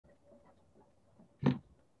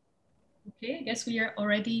Okay, I guess we are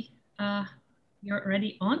already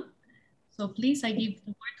on. So please, I give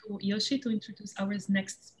the word to Yoshi to introduce our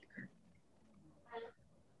next speaker.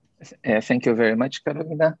 Thank you very much,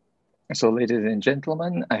 Carolina. So ladies and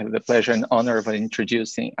gentlemen, I have the pleasure and honor of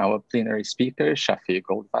introducing our plenary speaker, Shafi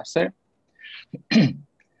Goldwasser.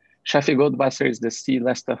 Shafi Goldwasser is the C.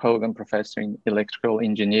 Lester Hogan Professor in Electrical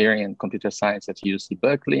Engineering and Computer Science at UC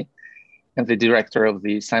Berkeley, and the director of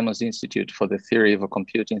the Simons Institute for the Theory of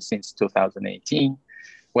Computing since 2018,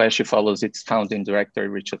 where she follows its founding director,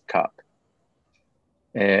 Richard Karp.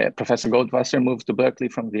 Professor Goldwasser moved to Berkeley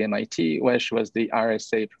from the MIT, where she was the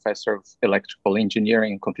RSA Professor of Electrical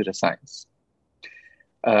Engineering and Computer Science.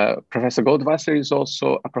 Professor Goldwasser is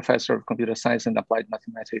also a professor of computer science and applied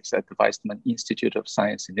mathematics at the Weizmann Institute of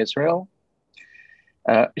Science in Israel.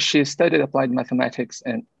 She studied applied mathematics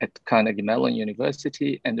at Carnegie Mellon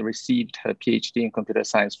University and received her PhD in computer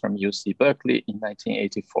science from UC Berkeley in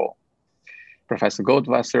 1984. Professor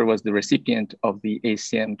Goldwasser was the recipient of the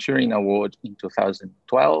ACM Turing Award in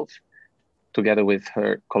 2012, together with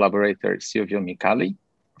her collaborator Silvio Micali,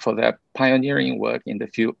 for their pioneering work in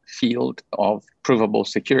the field of provable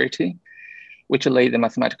security, which laid the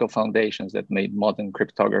mathematical foundations that made modern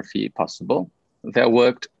cryptography possible. Their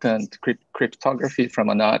work turned cryptography from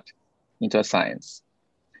an art into a science.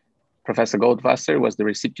 Professor Goldwasser was the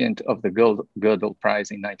recipient of the Gödel Prize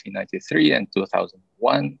in 1993 and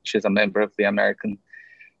 2001. She's a member of the American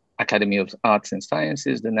Academy of Arts and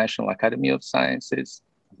Sciences, the National Academy of Sciences,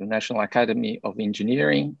 the National Academy of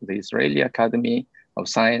Engineering, the Israeli Academy of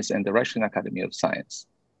Science, and the Russian Academy of Science.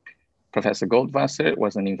 Professor Goldwasser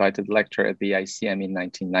was an invited lecturer at the ICM in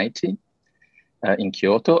 1990 in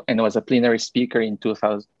Kyoto, and was a plenary speaker in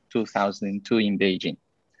 2002 in Beijing.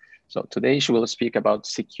 So today she will speak about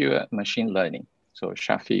secure machine learning. So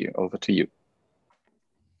Shafi, over to you.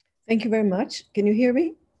 Thank you very much. Can you hear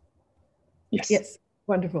me? Yes. Yes,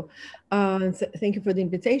 wonderful. So thank you for the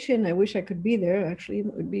invitation. I wish I could be there. Actually, it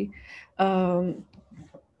would be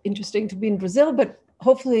interesting to be in Brazil, but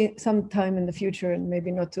hopefully sometime in the future and maybe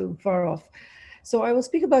not too far off. So I will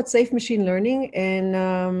speak about safe machine learning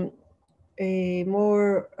and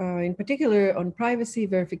in particular on privacy,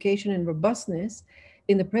 verification, and robustness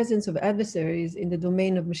in the presence of adversaries in the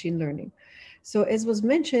domain of machine learning. So as was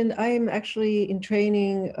mentioned, I am actually in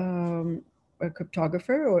training a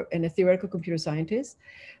cryptographer and a theoretical computer scientist.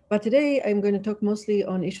 But today I'm going to talk mostly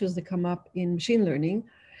on issues that come up in machine learning.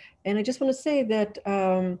 And I just want to say that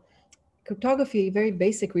cryptography, very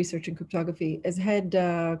basic research in cryptography, has had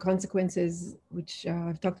consequences, which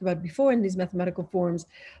I've talked about before in these mathematical forms,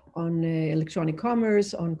 on electronic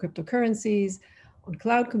commerce, on cryptocurrencies, on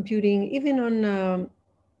cloud computing, even on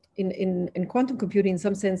in quantum computing, in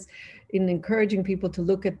some sense, in encouraging people to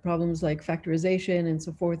look at problems like factorization and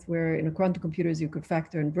so forth, where in a quantum computers you could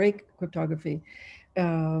factor and break cryptography,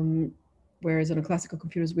 whereas on a classical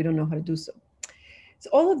computers we don't know how to do so. So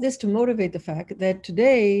all of this to motivate the fact that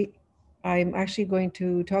today I'm actually going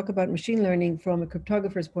to talk about machine learning from a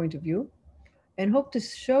cryptographer's point of view, and hope to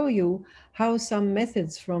show you how some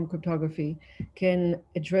methods from cryptography can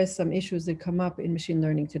address some issues that come up in machine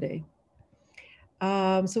learning today.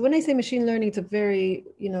 So when I say machine learning, it's a very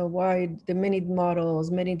wide, there are many models,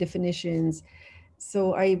 many definitions.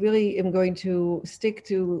 So I really am going to stick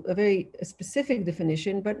to a very specific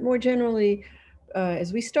definition, but more generally,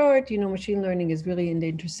 as we start, machine learning is really in the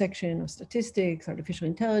intersection of statistics, artificial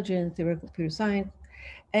intelligence, theoretical computer science.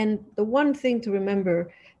 And the one thing to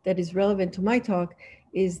remember that is relevant to my talk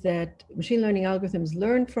is that machine learning algorithms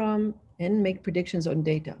learn from and make predictions on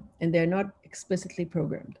data, and they're not explicitly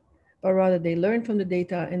programmed, but rather they learn from the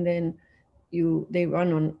data and then they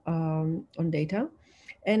run on data.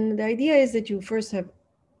 And the idea is that you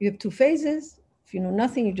have two phases. If you know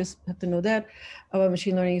nothing, you just have to know that about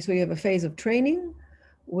machine learning. So you have a phase of training,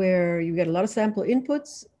 where you get a lot of sample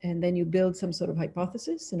inputs, and then you build some sort of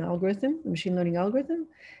hypothesis, an algorithm, a machine learning algorithm.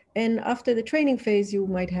 And after the training phase, you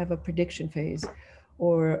might have a prediction phase,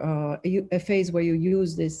 or a phase where you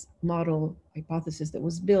use this model hypothesis that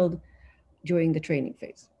was built during the training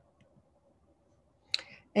phase.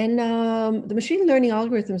 And the machine learning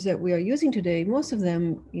algorithms that we are using today, most of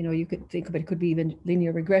them, you could think of it could be even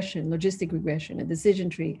linear regression, logistic regression, a decision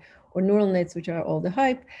tree, or neural nets, which are all the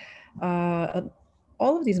hype.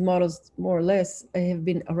 All of these models, more or less, have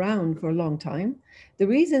been around for a long time. The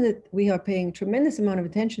reason that we are paying a tremendous amount of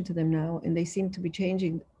attention to them now, and they seem to be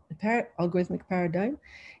changing the algorithmic paradigm,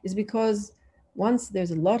 is because once there's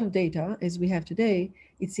a lot of data, as we have today,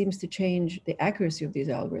 it seems to change the accuracy of these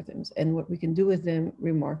algorithms and what we can do with them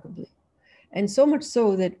remarkably. And so much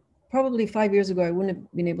so that probably 5 years ago, I wouldn't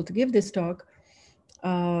have been able to give this talk.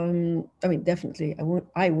 I mean, definitely,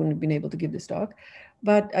 I wouldn't have been able to give this talk,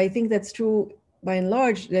 but I think that's true by and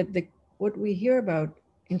large, that what we hear about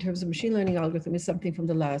in terms of machine learning algorithm is something from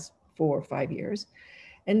the last 4 or 5 years.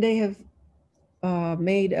 And they have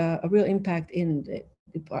made a real impact in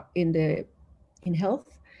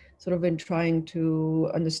health, sort of in trying to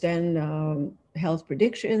understand health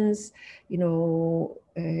predictions,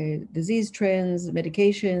 disease trends,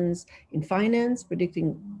 medications, in finance,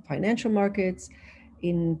 predicting financial markets,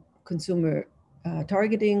 in consumer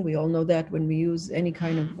targeting. We all know that when we use any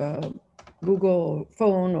kind of Google or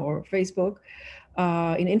phone or Facebook,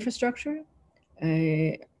 in infrastructure,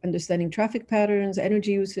 understanding traffic patterns,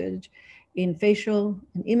 energy usage, in facial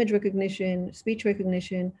and image recognition, speech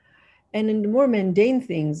recognition, and in the more mundane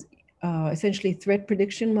things, essentially threat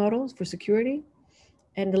prediction models for security.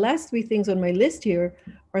 And the last 3 things on my list here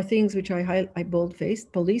are things which I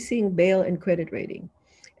bold-faced: policing, bail, and credit rating.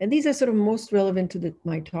 And these are sort of most relevant to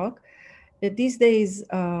my talk. That these days,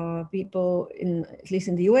 people, at least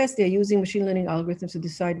in the US, they're using machine learning algorithms to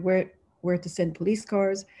decide where to send police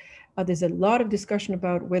cars. There's a lot of discussion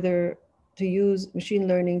about whether to use machine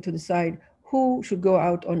learning to decide who should go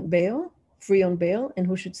out on bail, free on bail, and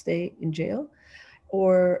who should stay in jail,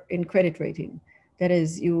 or in credit rating. That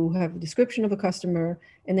is, you have a description of a customer,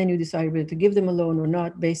 and then you decide whether to give them a loan or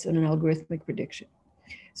not based on an algorithmic prediction.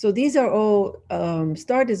 So these are all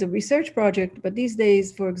start as a research project, but these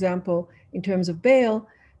days, for example, in terms of bail,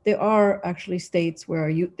 there are actually states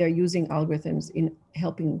where they're using algorithms in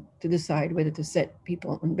helping to decide whether to set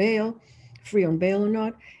people on bail, free on bail or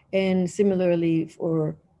not. And similarly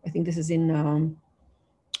for, I think this is in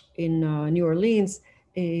New Orleans,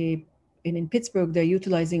 and in Pittsburgh, they're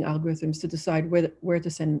utilizing algorithms to decide where to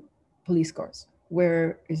send police cars.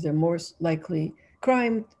 Where is there most likely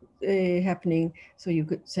crime happening, so you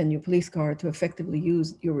could send your police car to effectively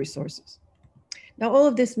use your resources. Now, all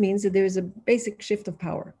of this means that there is a basic shift of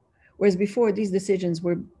power. Whereas before, these decisions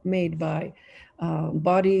were made by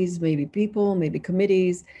bodies, maybe people, maybe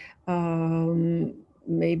committees,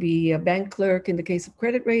 maybe a bank clerk in the case of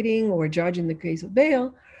credit rating, or a judge in the case of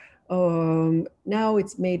bail. Now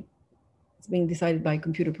it's being decided by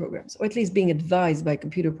computer programs, or at least being advised by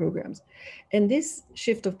computer programs. And this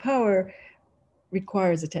shift of power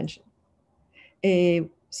requires attention.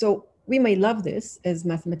 So we may love this as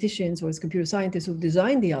mathematicians or as computer scientists who've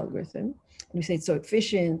designed the algorithm, and we say it's so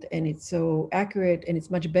efficient and it's so accurate and it's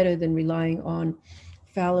much better than relying on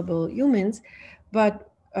fallible humans, but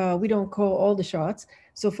we don't call all the shots.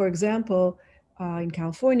 So for example, in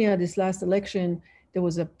California, this last election, there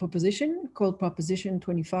was a proposition called Proposition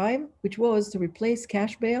 25, which was to replace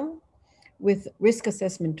cash bail with risk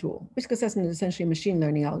assessment tool. Risk assessment is essentially a machine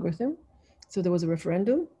learning algorithm. So there was a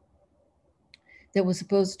referendum that was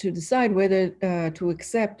supposed to decide whether to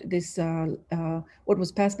accept this, what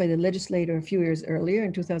was passed by the legislator a few years earlier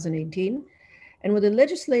in 2018. And what the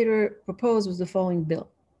legislator proposed was the following bill.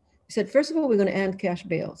 He said, first of all, we're going to end cash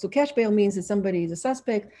bail. So cash bail means that somebody is a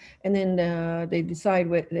suspect, and then they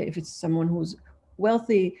decide if it's someone who's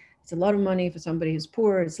wealthy, it's a lot of money. For somebody who's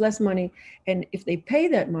poor, it's less money. And if they pay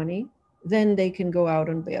that money, then they can go out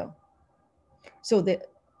on bail. So that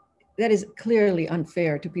is clearly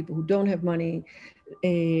unfair to people who don't have money,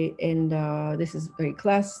 and this is very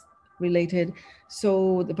class related.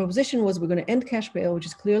 So the proposition was, we're going to end cash bail, which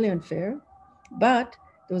is clearly unfair, but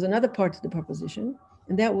there was another part to the proposition,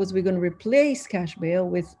 and that was, we're going to replace cash bail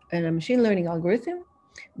with a machine learning algorithm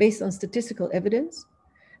based on statistical evidence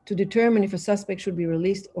to determine if a suspect should be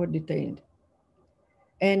released or detained.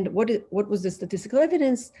 And what was the statistical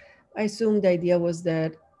evidence? I assume the idea was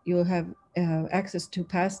that you'll have access to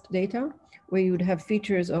past data where you would have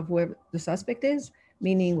features of where the suspect is,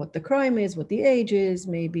 meaning what the crime is, what the age is,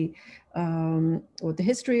 maybe what the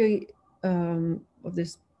history of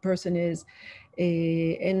this person is,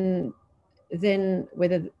 and then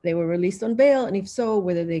whether they were released on bail, and if so,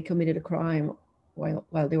 whether they committed a crime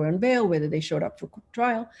while they were on bail, whether they showed up for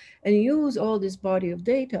trial, and use all this body of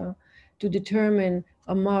data to determine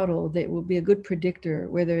a model that will be a good predictor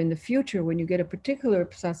whether in the future, when you get a particular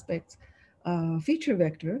suspect's feature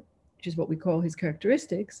vector, which is what we call his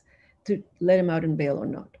characteristics, to let him out on bail or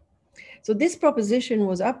not. So this proposition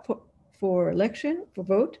was up for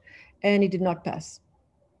vote, and it did not pass.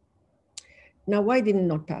 Now, why did it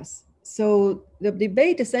not pass? So the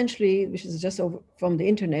debate essentially, which is just over from the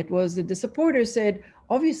internet, was that the supporters said,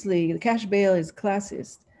 obviously the cash bail is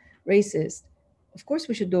classist, racist. Of course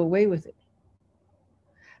we should do away with it.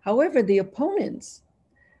 However, the opponents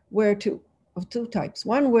were of two types.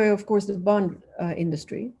 One were, of course, the bond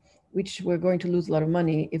industry, which were going to lose a lot of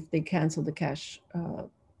money if they canceled the cash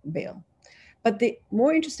bail. But the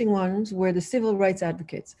more interesting ones were the civil rights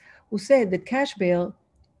advocates who said that cash bail,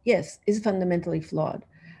 yes, is fundamentally flawed.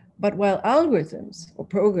 But while algorithms or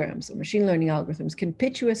programs or machine learning algorithms can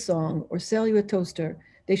pitch you a song or sell you a toaster,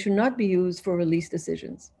 they should not be used for release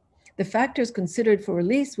decisions. The factors considered for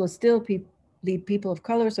release will still lead people of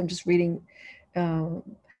color. So I'm just reading from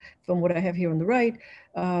what I have here on the right,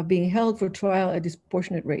 being held for trial at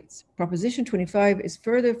disproportionate rates. Proposition 25 is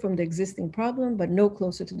further from the existing problem, but no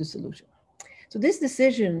closer to the solution. So this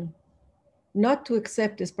decision not to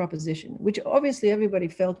accept this proposition, which obviously everybody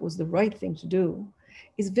felt was the right thing to do,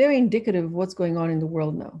 is very indicative of what's going on in the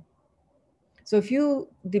world now. So if you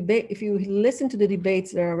listen to the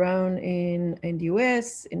debates that are around in the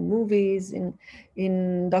US, in movies,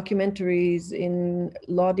 in documentaries, in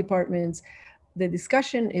law departments, the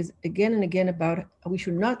discussion is again and again about we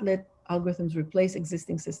should not let algorithms replace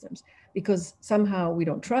existing systems because somehow we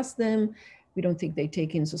don't trust them. We don't think they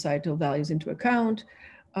take in societal values into account.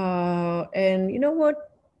 And you know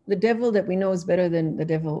what? The devil that we know is better than the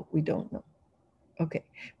devil we don't know. Okay,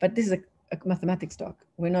 but this is a mathematics talk.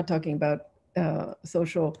 We're not talking about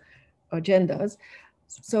social agendas.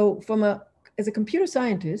 So as a computer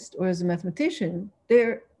scientist or as a mathematician,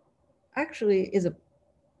 there actually is a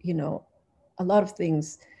lot of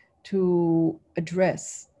things to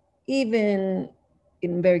address, even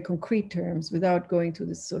in very concrete terms, without going to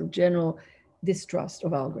this sort of general distrust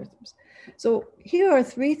of algorithms. So here are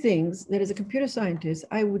three things that as a computer scientist,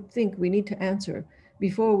 I would think we need to answer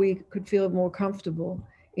before we could feel more comfortable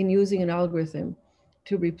in using an algorithm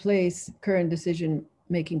to replace current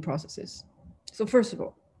decision-making processes. So first of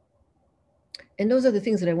all, and those are the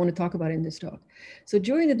things that I want to talk about in this talk. So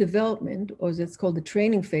during the development, or as it's called the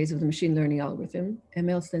training phase of the machine learning algorithm,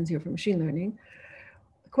 ML stands here for machine learning,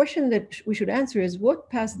 the question that we should answer is what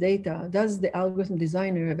past data does the algorithm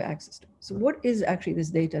designer have access to? So what is actually this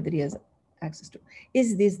data that he has access to?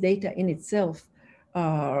 Is this data in itself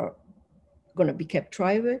going to be kept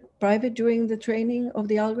private during the training of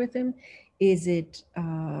the algorithm? Is it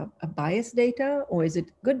a biased data or is it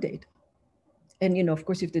good data? And of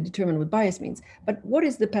course, you have to determine what bias means. But what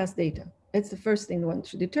is the past data? That's the first thing one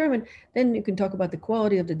should determine. Then you can talk about the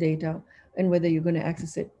quality of the data and whether you're going to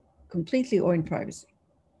access it completely or in privacy.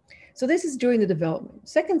 So this is during the development.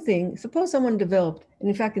 Second thing, suppose someone developed, and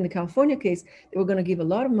in fact, in the California case, they were going to give a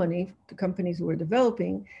lot of money to companies who were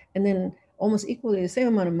developing, and then almost equally the same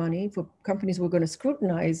amount of money for companies who were going to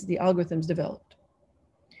scrutinize the algorithms developed.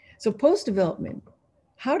 So post-development,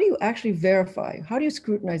 how do you actually verify? How do you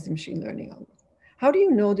scrutinize the machine learning algorithm? How do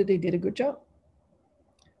you know that they did a good job?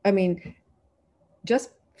 I mean,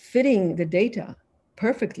 just fitting the data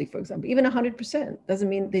perfectly, for example, even 100% doesn't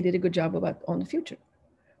mean they did a good job on the future,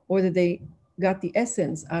 or that they got the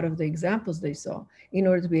essence out of the examples they saw in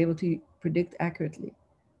order to be able to predict accurately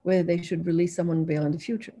whether they should release someone on bail in the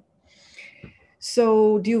future.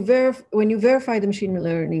 So when you verify the machine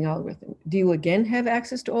learning algorithm, do you again have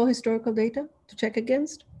access to all historical data to check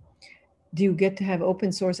against? Do you get to have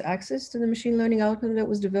open source access to the machine learning algorithm that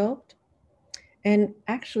was developed? And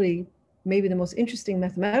actually, maybe the most interesting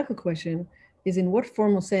mathematical question is in what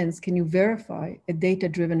formal sense can you verify a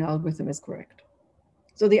data-driven algorithm is correct?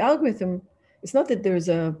 So the algorithm, it's not that there's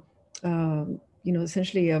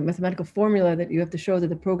essentially a mathematical formula that you have to show that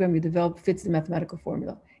the program you developed fits the mathematical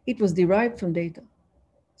formula. It was derived from data.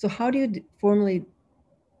 So how do you formally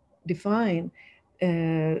define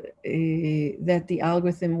that the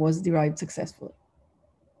algorithm was derived successfully?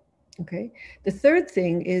 Okay. The third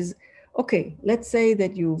thing is, okay, let's say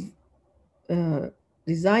that you've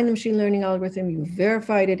designed the machine learning algorithm, you've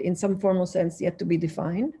verified it in some formal sense yet to be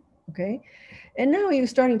defined, okay? And now you're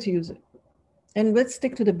starting to use it. And let's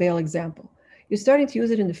stick to the bail example. You're starting to use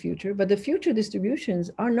it in the future, but the future distributions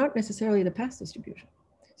are not necessarily the past distribution.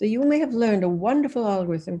 So you may have learned a wonderful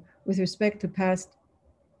algorithm with respect to past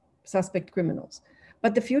suspect criminals,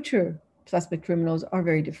 but the future suspect criminals are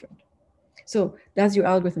very different. So does your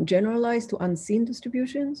algorithm generalize to unseen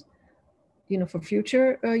distributions, for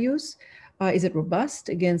future use? Is it robust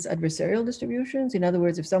against adversarial distributions? In other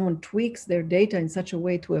words, if someone tweaks their data in such a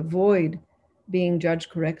way to avoid being judged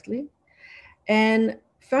correctly. And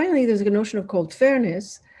finally, there's a notion called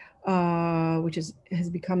fairness, which has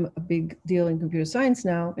become a big deal in computer science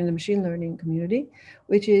now in the machine learning community,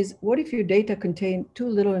 which is what if your data contain too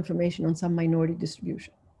little information on some minority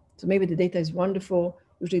distribution? So maybe the data is wonderful.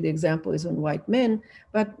 Usually the example is on white men,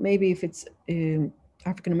 but maybe if it's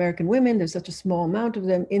African-American women, there's such a small amount of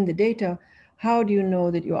them in the data. How do you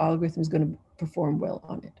know that your algorithm is going to perform well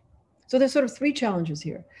on it? So there's sort of three challenges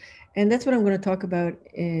here. And that's what I'm going to talk about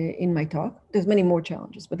in my talk. There's many more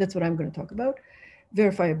challenges, but that's what I'm going to talk about.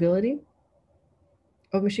 Verifiability,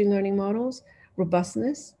 of machine learning models,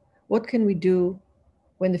 robustness, what can we do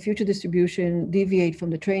when the future distribution deviate from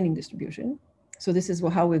the training distribution? So this is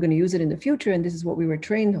how we're going to use it in the future, and this is what we were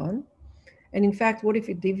trained on. And in fact, what if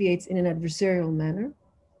it deviates in an adversarial manner?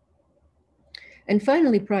 And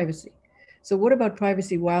finally, privacy. So what about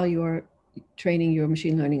privacy while you're training your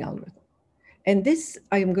machine learning algorithm? And this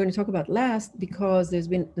I am going to talk about last because there's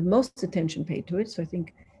been the most attention paid to it. So I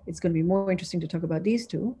think it's going to be more interesting to talk about these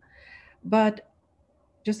two. But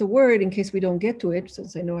just a word in case we don't get to it,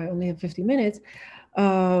 since I know I only have 50 minutes,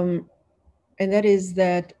 and that is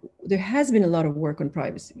that there has been a lot of work on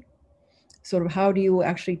privacy. Sort of how do you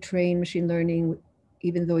actually train machine learning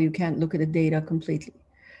even though you can't look at the data completely?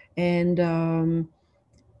 And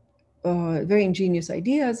very ingenious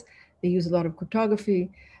ideas. They use a lot of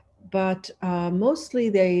cryptography, but mostly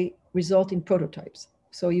they result in prototypes.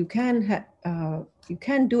 So you can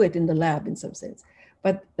do it in the lab in some sense,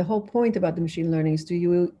 but the whole point about the machine learning is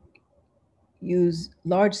to use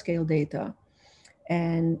large-scale data,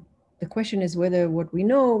 and the question is whether what we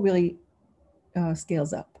know really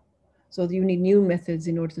scales up. So you need new methods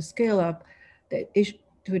in order to scale up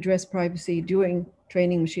to address privacy during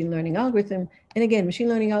training machine learning algorithm. And again, machine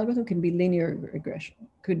learning algorithm can be linear regression,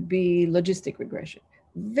 could be logistic regression,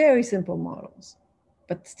 very simple models.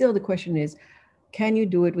 But still the question is, can you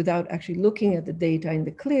do it without actually looking at the data in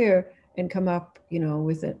the clear and come up,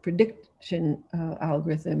 with a prediction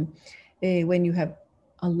algorithm when you have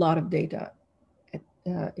a lot of data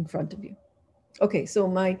in front of you? Okay, so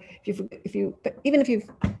even if you've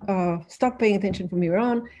stopped paying attention from here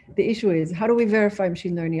on, the issue is how do we verify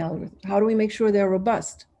machine learning algorithms? How do we make sure they're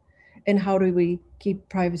robust? And how do we keep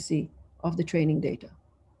privacy of the training data?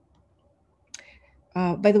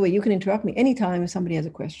 By the way, you can interrupt me anytime if somebody has a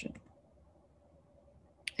question.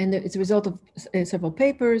 And it's a result of several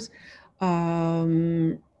papers,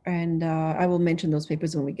 and I will mention those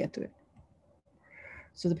papers when we get to it.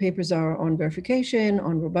 So the papers are on verification,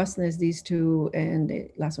 on robustness, these two, and the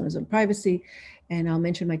last one is on privacy. And I'll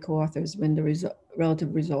mention my co-authors when the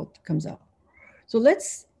relative result comes out. So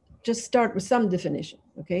let's just start with some definition,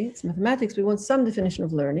 okay? It's mathematics, we want some definition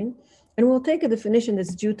of learning. And we'll take a definition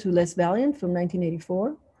that's due to Les Valiant from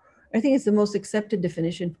 1984. I think it's the most accepted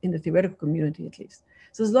definition in the theoretical community, at least.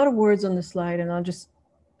 So there's a lot of words on the slide, and I'll just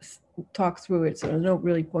talk through it, so there's no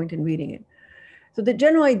really point in reading it. So the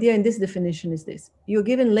general idea in this definition is this: you're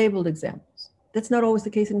given labeled examples. That's not always the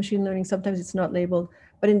case in machine learning. Sometimes it's not labeled,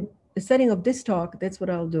 but in the setting of this talk, that's what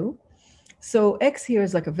I'll do. So X here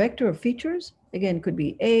is like a vector of features. Again, it could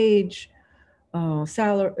be age,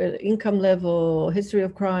 salary, income level, history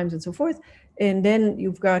of crimes, and so forth. And then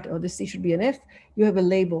you've got, this C should be an F. You have a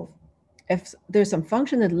label. F. There's some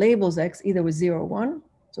function that labels X either with 0 or 1.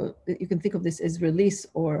 So you can think of this as release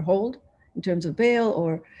or hold in terms of bail,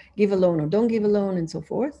 or give a loan or don't give a loan, and so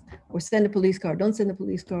forth, or send a police car, don't send a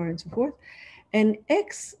police car, and so forth. And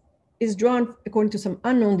X is drawn according to some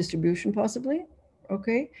unknown distribution, possibly,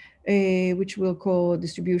 okay, which we'll call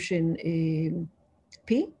distribution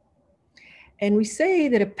P. And we say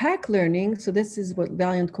that a pack learning, so this is what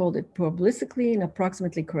Valiant called it, probabilistically and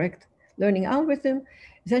approximately correct learning algorithm.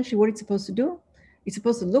 Essentially what it's supposed to do, it's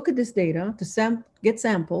supposed to look at this data to get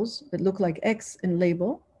samples that look like X and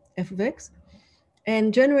label F of X,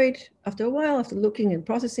 and generate, after a while, after looking and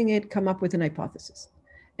processing it, come up with an hypothesis.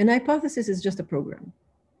 An hypothesis is just a program.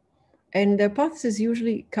 And the hypothesis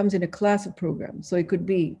usually comes in a class of programs. So it could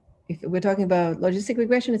be, if we're talking about logistic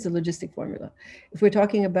regression, it's a logistic formula. If we're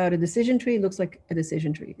talking about a decision tree, it looks like a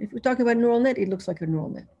decision tree. If we're talking about a neural net, it looks like a neural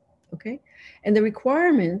net, okay? And the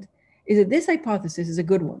requirement is that this hypothesis is a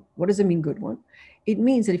good one. What does it mean, good one? It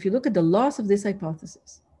means that if you look at the loss of this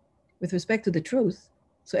hypothesis with respect to the truth,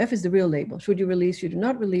 so F is the real label. Should you release, should you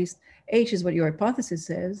not release? H is what your hypothesis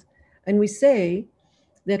says. And we say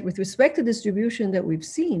that with respect to distribution that we've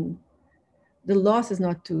seen, the loss is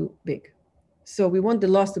not too big. So we want the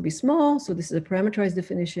loss to be small. So this is a parameterized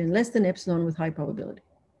definition, less than epsilon with high probability.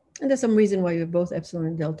 And there's some reason why you have both epsilon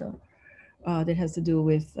and delta that has to do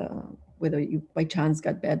with whether you by chance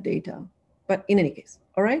got bad data. But in any case,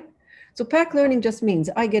 all right? So pack learning just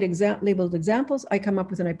means I get labeled examples, I come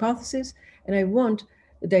up with an hypothesis, and I want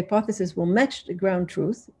that the hypothesis will match the ground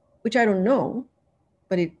truth, which I don't know,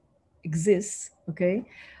 but it exists, okay,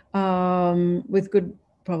 with good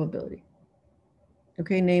probability.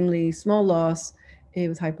 Okay, namely small loss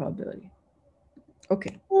with high probability.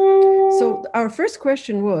 Okay, so our first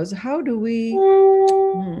question was, how do we,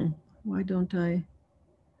 why don't I,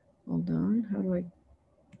 hold on, how do I,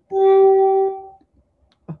 oh,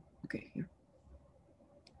 okay, here.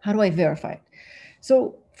 How do I verify it?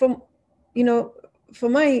 So from, for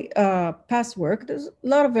my past work, there's a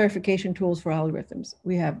lot of verification tools for algorithms.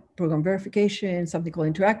 We have program verification, something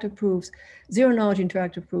called interactive proofs, zero-knowledge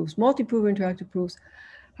interactive proofs, multi-prover interactive proofs.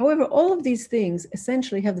 However, all of these things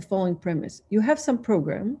essentially have the following premise. You have some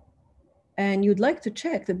program, and you'd like to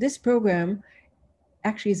check that this program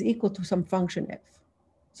actually is equal to some function f.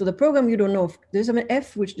 So the program, you don't know, if there's an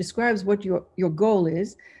f which describes what your goal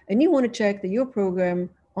is, and you want to check that your program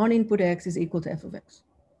on input x is equal to f of x.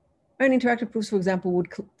 And interactive proofs, for example,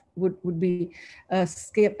 would be a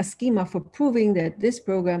schema for proving that this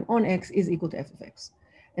program on x is equal to f of x,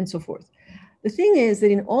 and so forth. The thing is that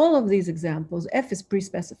in all of these examples, f is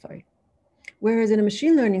pre-specified. Whereas in a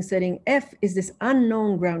machine learning setting, f is this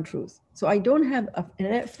unknown ground truth. So I don't have an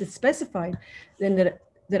f that's specified then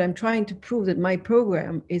that I'm trying to prove that my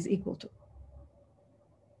program is equal to.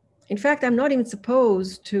 In fact, I'm not even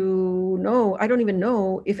supposed to know, I don't even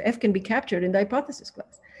know if f can be captured in the hypothesis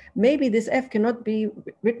class. Maybe this f cannot be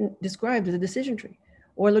described as a decision tree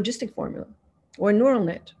or a logistic formula or a neural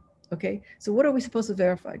net, okay? So what are we supposed to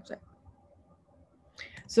verify exactly?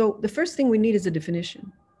 So the first thing we need is a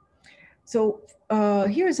definition. So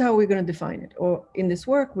here's how we're going to define it, or in this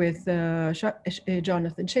work with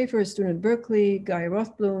Jonathan Schaefer, a student at Berkeley, Guy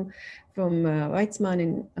Rothblum from Weizmann,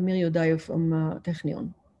 and Amir Yodayev from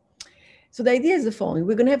Technion. So the idea is the following.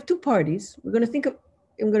 We're going to have two parties. We're going to think of,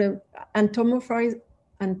 I'm going to anthropomorphize,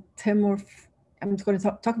 I'm going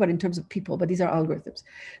to talk about it in terms of people, but these are algorithms.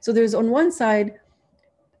 So there's on one side,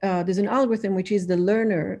 there's an algorithm, which is the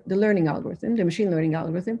learning algorithm, the machine learning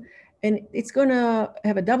algorithm. And it's going to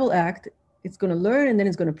have a double act. It's going to learn, and then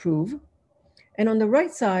it's going to prove. And on the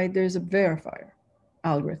right side, there's a verifier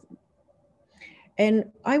algorithm. And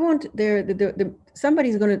I want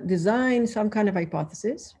somebody's going to design some kind of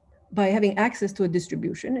hypothesis by having access to a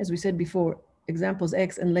distribution, as we said before, examples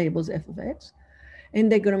x and labels f of x.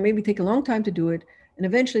 And they're going to maybe take a long time to do it. And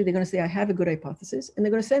eventually they're going to say, I have a good hypothesis. And they're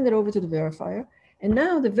going to send it over to the verifier. And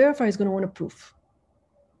now the verifier is going to want a proof.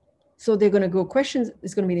 So they're going to go questions.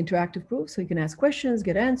 It's going to be an interactive proof. So you can ask questions,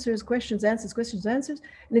 get answers, questions, answers, questions, answers.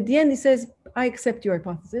 And at the end, he says, I accept your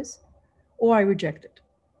hypothesis, or I reject it.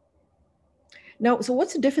 Now, so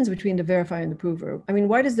what's the difference between the verifier and the prover? I mean,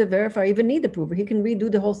 why does the verifier even need the prover? He can redo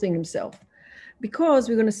the whole thing himself. Because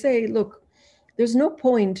we're going to say, look, there's no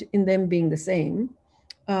point in them being the same.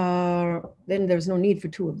 Then there's no need for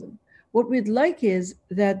two of them. What we'd like is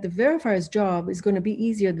that the verifier's job is going to be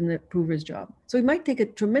easier than the prover's job. So it might take a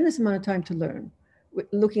tremendous amount of time to learn,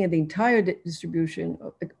 looking at the entire distribution,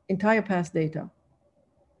 entire past data.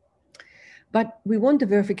 But we want the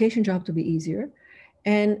verification job to be easier.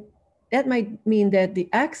 And that might mean that the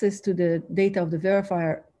access to the data of the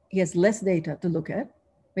verifier, he has less data to look at.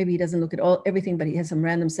 Maybe he doesn't look at everything, but he has some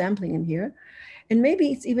random sampling in here. And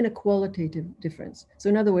maybe it's even a qualitative difference. So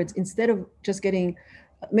in other words, instead of just getting,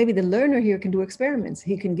 maybe the learner here can do experiments.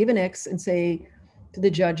 He can give an X and say to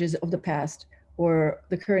the judges of the past or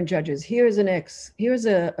the current judges, here's an X, here's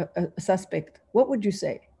a suspect. What would you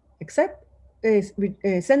say? Accept,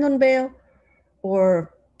 send on bail,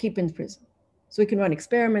 or keep in prison? So he can run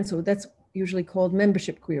experiments. So that's usually called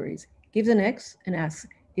membership queries. Gives an X and asks,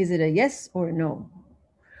 is it a yes or a no?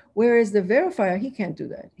 Whereas the verifier, he can't do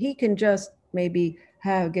that. He can just maybe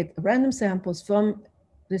get random samples from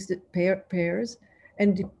listed pairs,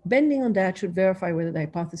 and depending on that, should verify whether the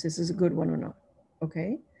hypothesis is a good one or not,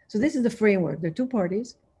 okay? So this is the framework. There are two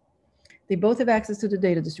parties. They both have access to the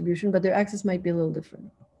data distribution, but their access might be a little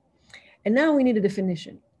different. And now we need a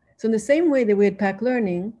definition. So in the same way that we had pack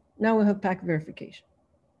learning, now we have pack verification.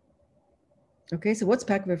 Okay, so what's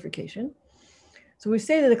pack verification? So we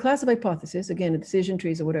say that the class of hypothesis, again, the decision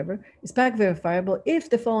trees or whatever, is pack verifiable if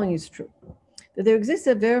the following is true. That there exists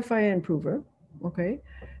a verifier and prover, okay,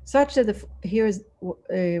 such that here's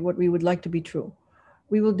what we would like to be true.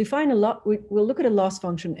 We will define we'll look at a loss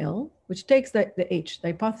function L, which takes the H, the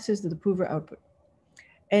hypothesis to the prover output,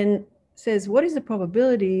 and says, what is the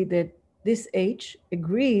probability that this H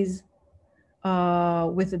agrees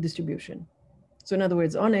with the distribution? So in other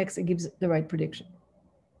words, on X, it gives the right prediction.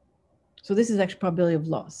 So this is actually probability of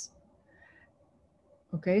loss.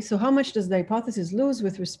 Okay, so how much does the hypothesis lose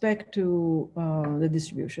with respect to the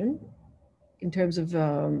distribution in terms of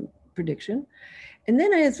prediction? And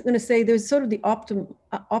then I was going to say there's sort of the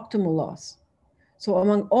optimal loss. So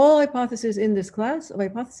among all hypotheses in this class of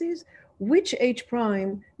hypotheses, which H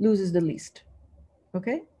prime loses the least?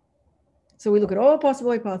 Okay, so we look at all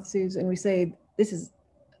possible hypotheses and we say this is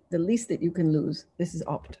the least that you can lose. This is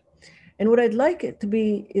opt. And what I'd like it to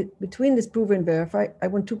be between this prover and verify, I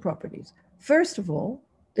want two properties. First of all,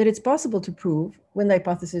 that it's possible to prove when the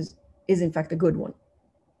hypothesis is in fact a good one.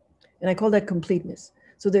 And I call that completeness.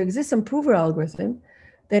 So there exists some prover algorithm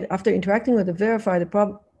that after interacting with the verifier,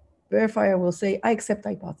 the verifier will say, I accept the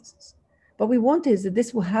hypothesis. What we want is that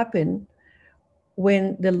this will happen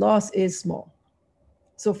when the loss is small.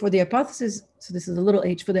 So for the hypothesis, so this is a little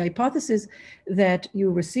h, for the hypothesis that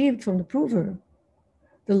you received from the prover,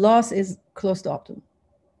 the loss is close to optimal.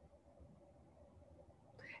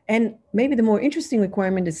 And maybe the more interesting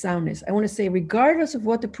requirement is soundness. I want to say, regardless of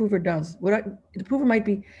what the prover does, the prover might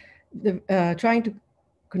be trying to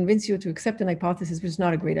convince you to accept an hypothesis, which is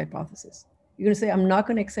not a great hypothesis. You're going to say, I'm not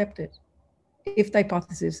going to accept it if the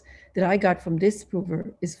hypothesis that I got from this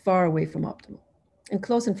prover is far away from optimal, and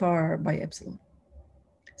close and far by epsilon.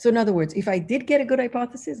 So in other words, if I did get a good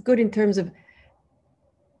hypothesis, good in terms of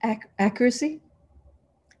accuracy,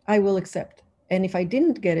 I will accept. And if I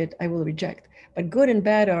didn't get it, I will reject. But good and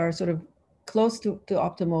bad are sort of close to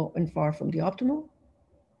optimal and far from the optimal,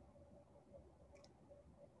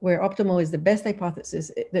 where optimal is the best hypothesis,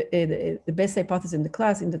 the best hypothesis in the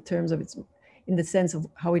class in the terms of its, in the sense of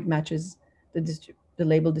how it matches the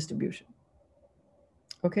label distribution.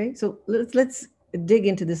 Okay, so let's dig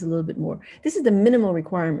into this a little bit more. This is the minimal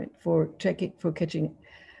requirement for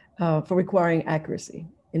requiring accuracy.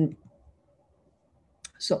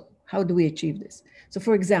 So how do we achieve this? So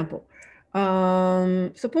for example,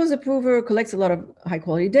 suppose the prover collects a lot of high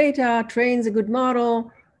quality data, trains a good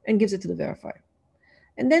model, and gives it to the verifier.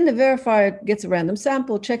 And then the verifier gets a random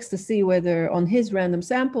sample, checks to see whether on his random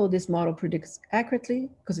sample, this model predicts accurately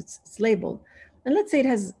because it's labeled. And let's say it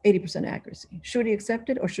has 80% accuracy. Should he accept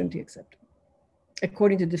it or shouldn't he accept it?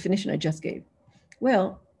 According to the definition I just gave.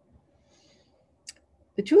 Well,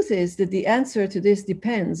 the truth is that the answer to this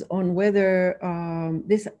depends on whether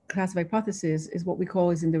this class of hypothesis is what we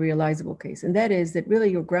call is in the realizable case. And that is that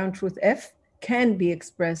really your ground truth F can be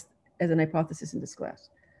expressed as an hypothesis in this class.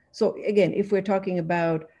 So again, if we're talking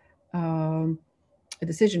about a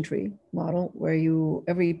decision tree model where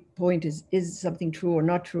every point is something true or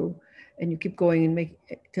not true, and you keep going and make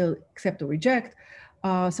it till accept or reject,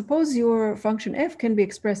 suppose your function F can be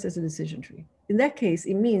expressed as a decision tree. In that case,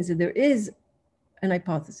 it means that there is an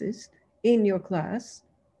hypothesis in your class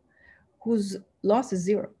whose loss is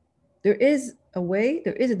 0. There is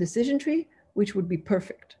a decision tree which would be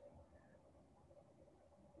perfect.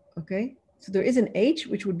 Okay, so there is an H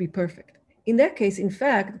which would be perfect. In that case, in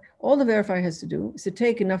fact, all the verifier has to do is to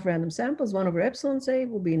take enough random samples, 1 over epsilon, say,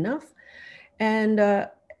 will be enough, and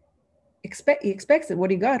he expects that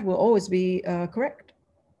what he got will always be correct,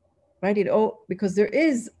 right? Because there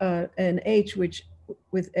is an H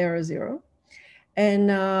with error 0.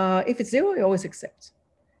 And if it's 0, he always accepts.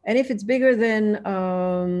 And if it's bigger than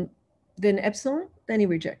epsilon, then he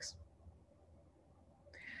rejects.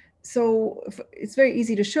 So it's very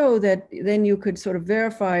easy to show that then you could sort of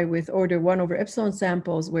verify with order 1 over epsilon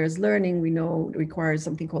samples, whereas learning, we know, requires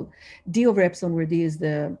something called D over epsilon, where D is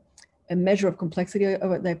a measure of complexity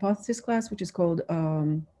of the hypothesis class, which is called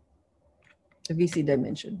a VC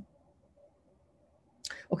dimension.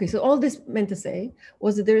 Okay, so all this meant to say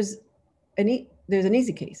was that there's an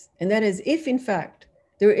easy case, and that is if in fact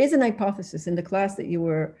there is an hypothesis in the class that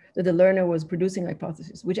the learner was producing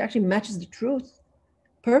hypothesis, which actually matches the truth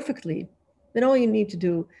perfectly, then all you need to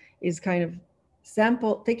do is kind of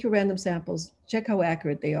take your random samples, check how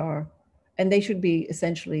accurate they are, and they should be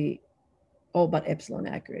essentially all but epsilon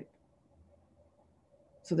accurate.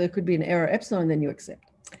 So there could be an error epsilon, then you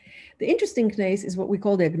accept. The interesting case is what we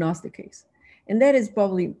call the agnostic case, and that is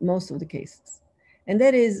probably most of the cases. And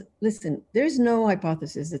that is, listen, there's no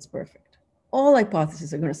hypothesis that's perfect. All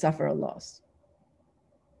hypotheses are going to suffer a loss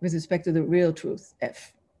with respect to the real truth,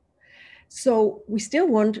 F. So we still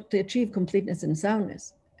want to achieve completeness and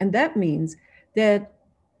soundness. And that means that,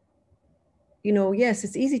 yes,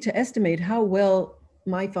 it's easy to estimate how well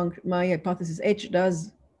my hypothesis H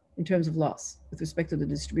does in terms of loss with respect to the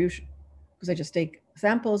distribution, because I just take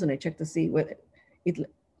samples and I check to see whether it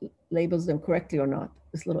labels them correctly or not,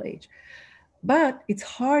 this little h. But it's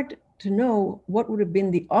hard to know what would have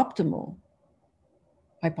been the optimal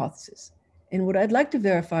hypothesis. And what I'd like to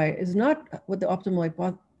verify is not what the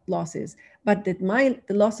optimal loss is, but that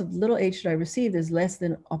the loss of little h that I received is less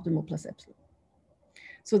than optimal plus epsilon.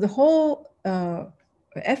 So the whole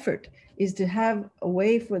effort is to have a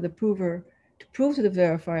way for the prover to prove to the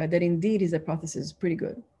verifier that indeed his hypothesis is pretty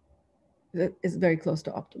good, that is very close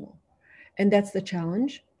to optimal. And that's the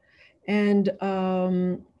challenge. And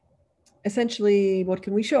essentially, what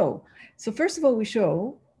can we show? So first of all,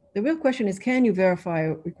 the real question is, can you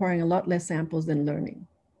verify requiring a lot less samples than learning?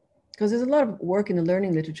 Because there's a lot of work in the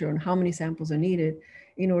learning literature on how many samples are needed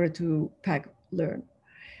in order to learn.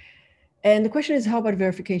 And the question is, how about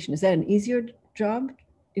verification? Is that an easier job?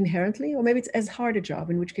 inherently, or maybe it's as hard a job,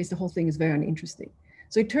 in which case the whole thing is very uninteresting.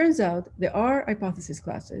 So it turns out there are hypothesis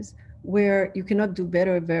classes where you cannot do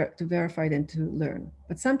better to verify than to learn,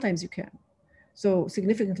 but sometimes you can. So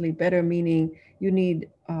significantly better, meaning you need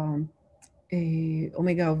a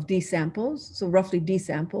omega of D samples, so roughly D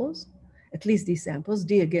samples, at least D samples.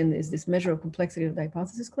 D, again, is this measure of complexity of the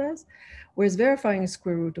hypothesis class, whereas verifying is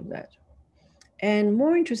square root of that. And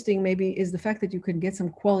more interesting maybe is the fact that you can get some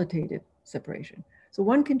qualitative separation. So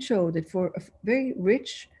one can show that for a very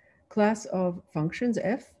rich class of functions,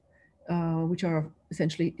 F, which are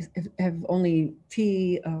essentially have only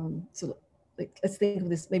T, so like, let's think of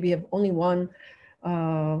this, maybe have only one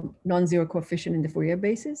non-zero coefficient in the Fourier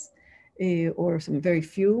basis, or some very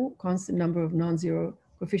few constant number of non-zero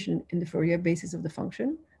coefficient in the Fourier basis of the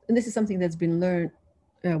function. And this is something that's been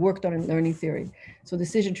worked on in learning theory. So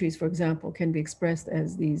decision trees, for example, can be expressed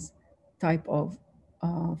as these type of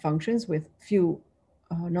functions with few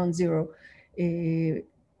non-zero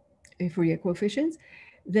Fourier coefficients.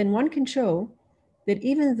 Then one can show that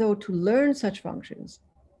even though to learn such functions,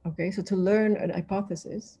 okay, so to learn an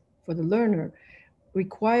hypothesis for the learner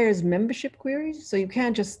requires membership queries. So you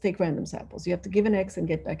can't just take random samples. You have to give an X and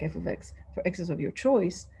get back F of X for X's of your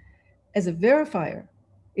choice. As a verifier,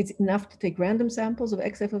 it's enough to take random samples of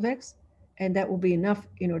X, F of X, and that will be enough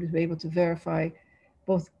in order to be able to verify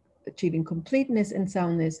both achieving completeness and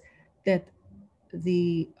soundness that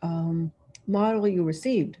the model you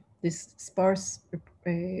received, this sparse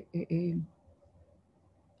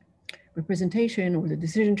representation, or the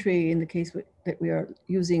decision tree in the case that we are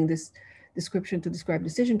using this description to describe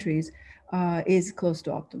decision trees, is close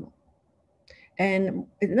to optimal. And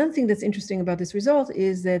another thing that's interesting about this result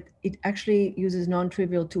is that it actually uses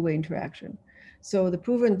non-trivial two-way interaction. So the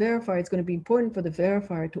prover and verifier, it's going to be important for the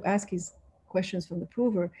verifier to ask his questions from the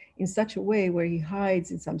prover in such a way where he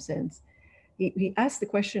hides in some sense. He asks the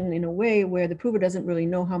question in a way where the prover doesn't really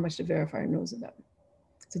know how much the verifier knows about it.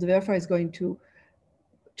 So the verifier is going to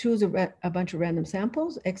choose a bunch of random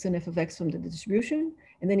samples, X and F of X from the distribution,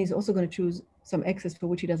 and then he's also going to choose some X's for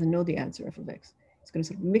which he doesn't know the answer, F of X. He's going to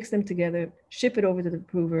sort of mix them together, ship it over to the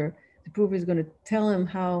prover. The prover is going to tell him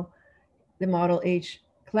how the model H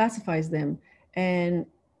classifies them, and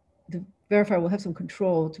the verifier will have some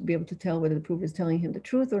control to be able to tell whether the prover is telling him the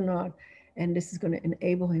truth or not, and this is going to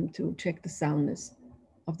enable him to check the soundness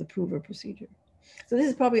of the prover procedure. So this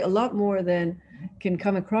is probably a lot more than can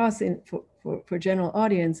come across for general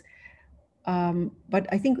audience. But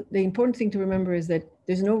I think the important thing to remember is that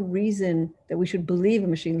there's no reason that we should believe a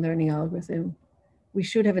machine learning algorithm. We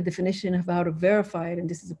should have a definition of how to verify it, and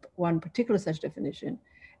this is one particular such definition.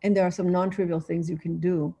 And there are some non-trivial things you can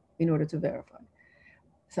do in order to verify,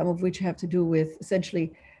 some of which have to do with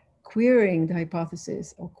essentially querying the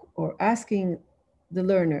hypothesis or asking the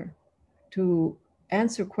learner to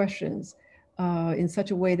answer questions in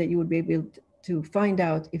such a way that you would be able to find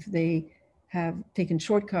out if they have taken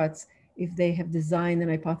shortcuts, if they have designed an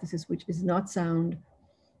hypothesis which is not sound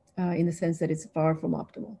in the sense that it's far from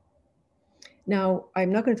optimal. Now,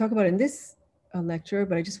 I'm not going to talk about it in this lecture,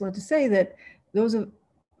 but I just wanted to say that those of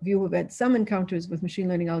you who have had some encounters with machine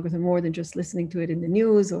learning algorithm more than just listening to it in the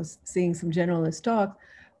news or seeing some generalist talk,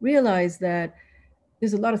 realize that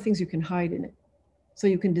there's a lot of things you can hide in it. So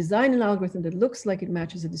you can design an algorithm that looks like it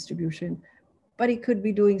matches a distribution, but it could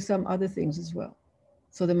be doing some other things as well.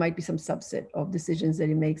 So there might be some subset of decisions that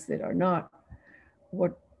it makes that are not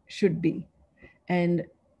what should be. And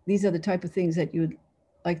these are the type of things that you'd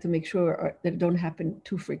like to make sure that don't happen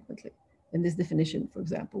too frequently. And this definition, for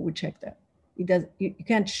example, would check that. You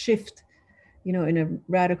can't shift, in a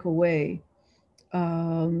radical way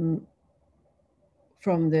from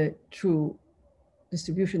the true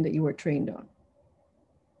distribution that you were trained on.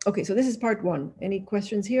 Okay, so this is part one. Any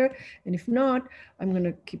questions here? And if not, I'm going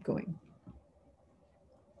to keep going.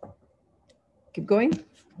 Keep going?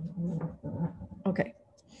 Okay.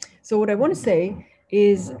 So what I want to say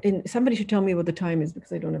is, and somebody should tell me what the time is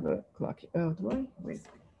because I don't have a clock. Oh, do I? Wait.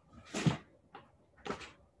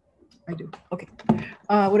 I do. Okay.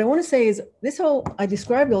 What I want to say is I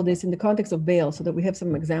described all this in the context of Bail so that we have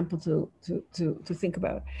some example to think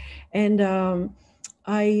about. And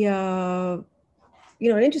an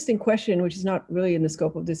interesting question, which is not really in the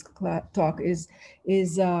scope of this talk, is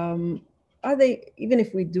are they, even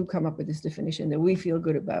if we do come up with this definition that we feel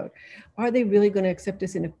good about, are they really going to accept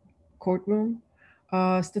this in a courtroom?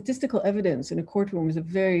 Statistical evidence in a courtroom is a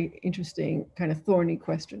very interesting, kind of thorny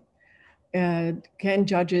question. Can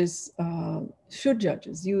judges, should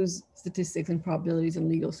judges use statistics and probabilities in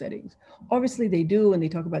legal settings? Obviously they do, and they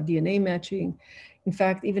talk about DNA matching. In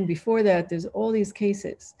fact, even before that, there's all these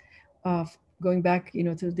cases of going back,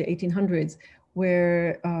 to the 1800s,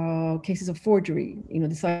 where cases of forgery,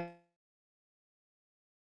 decide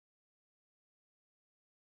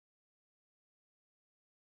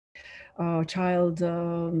child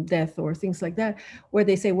death or things like that, where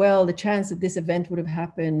they say, well, the chance that this event would have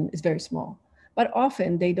happened is very small. But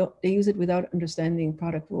often they use it without understanding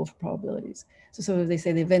product rule for probabilities. So they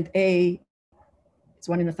say the event A, it's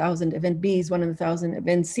 1 in 1,000, event B is 1 in 1,000,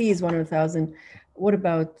 event C is 1 in 1,000. What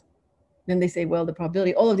about, then they say, well, the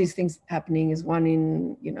probability, all of these things happening is 1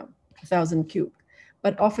 in, 1,000 cubed.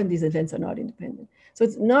 But often these events are not independent. So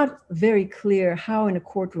it's not very clear how in a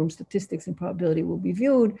courtroom statistics and probability will be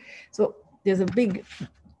viewed. So there's a big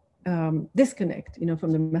disconnect,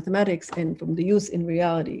 from the mathematics and from the use in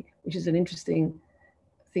reality, which is an interesting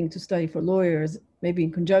thing to study for lawyers, maybe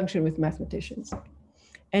in conjunction with mathematicians.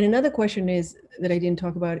 And another question is that I didn't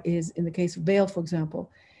talk about is in the case of bail, for example,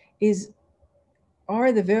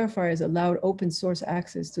 are the verifiers allowed open source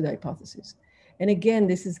access to the hypothesis? And again,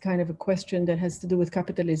 this is kind of a question that has to do with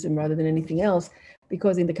capitalism rather than anything else,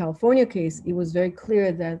 because in the California case, it was very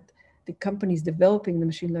clear that the companies developing the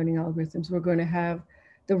machine learning algorithms were going to have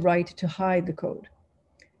the right to hide the code.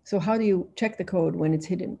 So how do you check the code when it's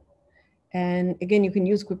hidden? And again, you can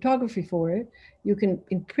use cryptography for it. You can,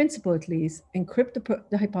 in principle at least, encrypt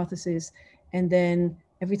the hypothesis, and then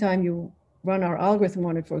every time you run our algorithm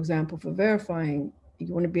on it, for example, for verifying,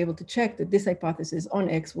 you want to be able to check that this hypothesis on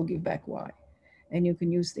X will give back Y. And you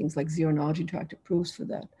can use things like zero-knowledge interactive proofs for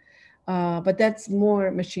that. But that's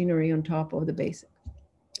more machinery on top of the basic.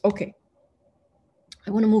 Okay,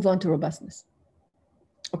 I want to move on to robustness.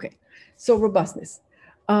 Okay, so robustness.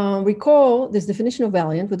 Recall this definition of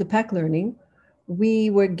Valiant with the pack learning. We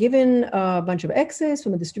were given a bunch of X's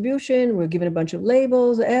from a distribution, we were given a bunch of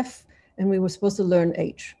labels, F, and we were supposed to learn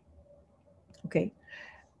H. Okay.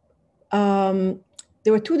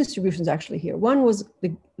 There were two distributions actually here. One was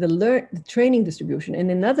the training distribution, and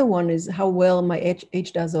another one is how well my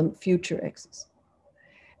H does on future X's.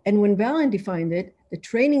 And when Valiant defined it, the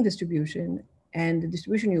training distribution and the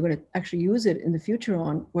distribution you're going to actually use it in the future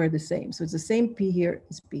on were the same. So it's the same P here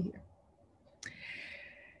as P here.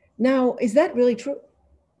 Now, is that really true?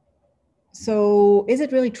 So is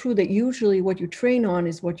it really true that usually what you train on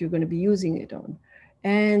is what you're going to be using it on?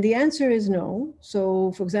 And the answer is no.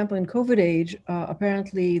 So for example, in COVID age,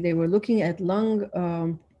 apparently they were looking at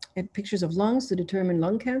at pictures of lungs to determine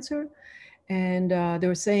lung cancer. And they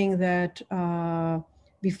were saying that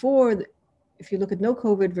before, if you look at no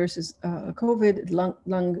COVID versus COVID,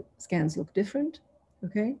 lung scans look different,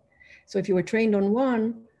 okay? So if you were trained on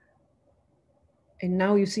one, and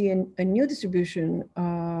now you see a new distribution,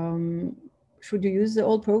 should you use the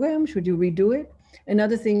old program? Should you redo it?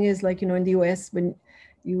 Another thing is like, in the US, when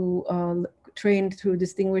you trained to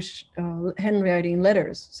distinguish handwriting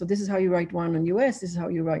letters. So this is how you write one on US, this is how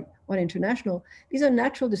you write one international. These are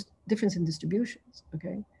natural difference in distributions,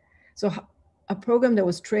 okay? So a program that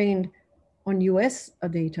was trained on US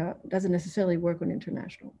data doesn't necessarily work on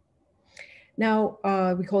international. Now,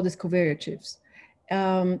 we call this covariate shifts.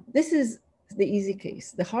 This is the easy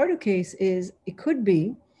case. The harder case is it could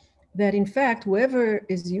be that in fact, whoever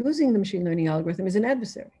is using the machine learning algorithm is an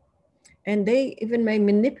adversary. And they even may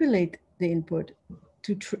manipulate the input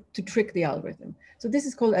to trick the algorithm. So this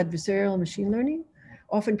is called adversarial machine learning.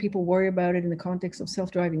 Often people worry about it in the context of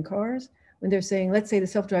self-driving cars. When they're saying, let's say the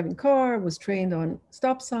self-driving car was trained on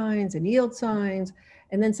stop signs and yield signs,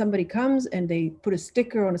 and then somebody comes and they put a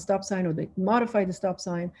sticker on a stop sign, or they modify the stop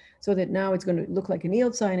sign so that now it's going to look like a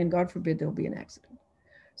yield sign, and God forbid there'll be an accident.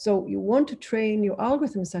 So you want to train your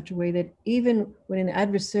algorithm in such a way that even when an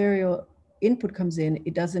adversarial input comes in,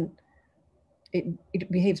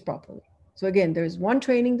 it behaves properly. So again, there's one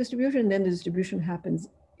training distribution, and then the distribution happens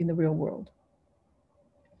in the real world.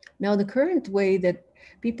 Now, the current way that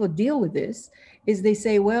people deal with this is they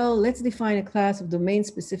say, well, let's define a class of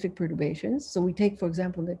domain-specific perturbations. So we take, for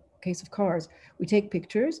example, in the case of cars, we take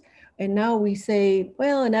pictures, and now we say,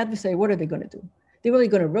 well, an adversary, what are they going to do? They're really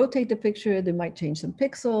going to rotate the picture. They might change some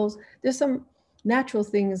pixels. There's some natural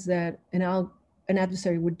things that an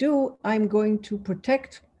adversary would do. I'm going to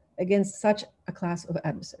protect against such a class of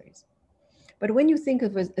adversaries. But when you think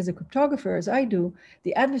of it as a cryptographer, as I do,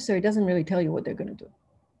 the adversary doesn't really tell you what they're going to do.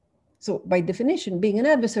 So by definition, being an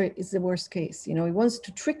adversary is the worst case. He wants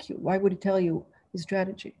to trick you. Why would he tell you his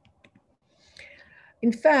strategy?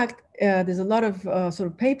 In fact, there's a lot of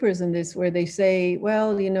sort of papers in this where they say,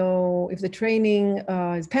 well, if the training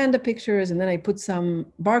is panda pictures and then I put some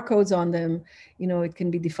barcodes on them, it can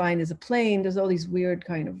be defined as a plane. There's all these weird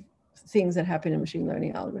kind of things that happen in machine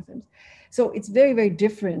learning algorithms. So it's very, very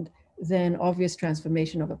different than obvious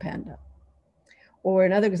transformation of a panda. Or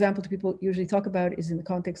another example that people usually talk about is in the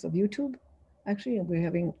context of YouTube. Actually, we're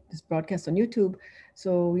having this broadcast on YouTube.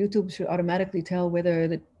 So YouTube should automatically tell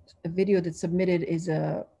whether a video that's submitted is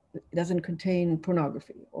it doesn't contain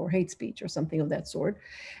pornography or hate speech or something of that sort.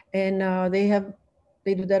 And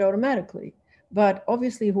they do that automatically. But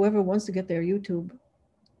obviously, whoever wants to get their YouTube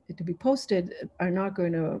to be posted are not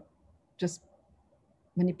going to just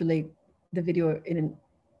manipulate the video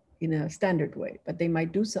in a standard way, but they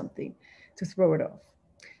might do something to throw it off.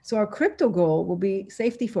 So our crypto goal will be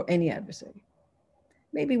safety for any adversary.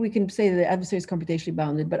 Maybe we can say that the adversary is computationally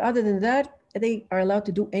bounded, but other than that, they are allowed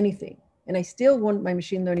to do anything. And I still want my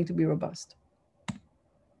machine learning to be robust.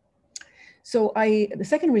 So the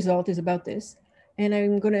second result is about this, and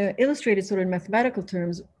I'm going to illustrate it sort of in mathematical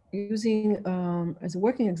terms using, as a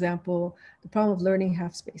working example, the problem of learning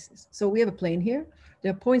half spaces. So we have a plane here.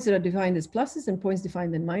 There are points that are defined as pluses and points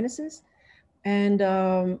defined as minuses. And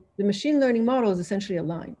the machine learning model is essentially a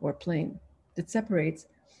line or a plane that separates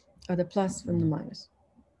the plus from the minus.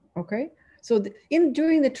 Okay, so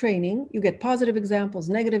during the training, you get positive examples,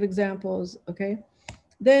 negative examples. Okay,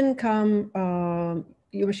 then come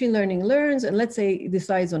your machine learning learns, and let's say it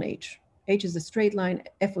decides on H. H is the straight line,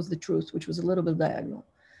 F was the truth, which was a little bit diagonal.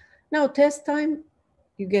 Now test time,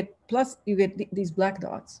 you get these black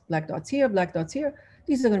dots here, black dots here.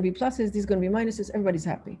 These are going to be pluses, these are going to be minuses. Everybody's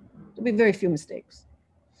happy. There'll be very few mistakes.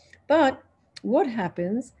 But what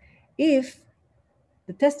happens if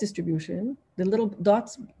the test distribution, the little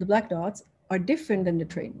dots, the black dots, are different than the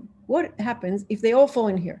training? What happens if they all fall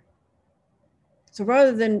in here? So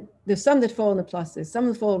rather than, there's some that fall in the pluses, some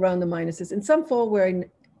that fall around the minuses, and some fall where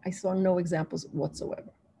I saw no examples whatsoever.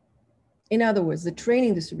 In other words, the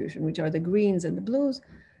training distribution, which are the greens and the blues,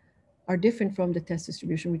 are different from the test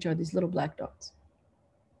distribution, which are these little black dots.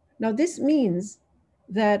 Now this means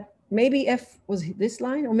that maybe F was this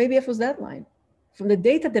line, or maybe F was that line. From the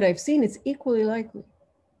data that I've seen, it's equally likely.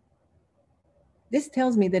 This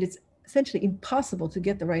tells me that it's essentially impossible to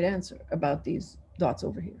get the right answer about these dots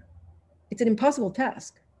over here. It's an impossible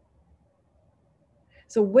task.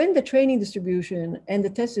 So when the training distribution and the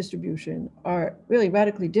test distribution are really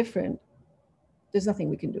radically different, there's nothing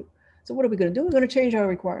we can do. So what are we going to do? We're going to change our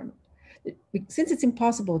requirement. Since it's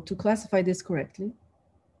impossible to classify this correctly,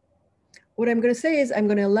 what I'm going to say is I'm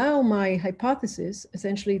going to allow my hypothesis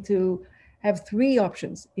essentially to have three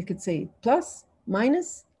options. It could say plus,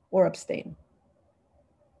 minus, or abstain.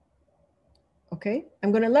 Okay,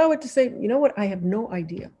 I'm going to allow it to say, you know what, I have no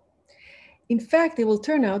idea. In fact, it will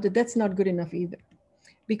turn out that that's not good enough either.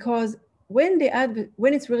 Because when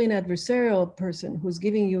it's really an adversarial person who's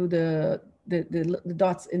giving you the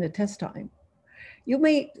dots in the test time, you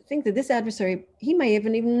may think that this adversary, he may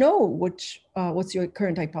even know what's your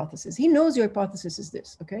current hypothesis. He knows your hypothesis is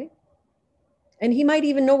this, okay? And he might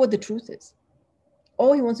even know what the truth is.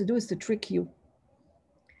 All he wants to do is to trick you.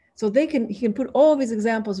 So he can put all of his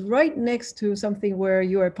examples right next to something where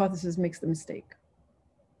your hypothesis makes the mistake.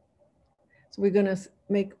 So we're going to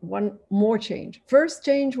make one more change. First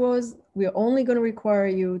change was we're only going to require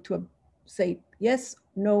you to say yes,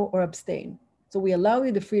 no, or abstain. So we allow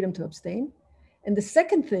you the freedom to abstain. And the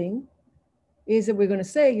second thing is that we're going to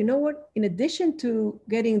say, you know what, in addition to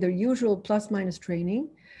getting the usual plus minus training,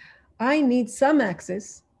 I need some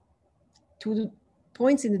access to the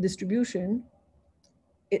points in the distribution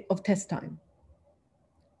of test time.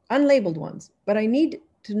 Unlabeled ones, but I need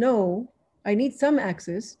to know, I need some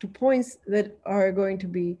access to points that are going to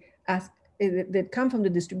be asked, that come from the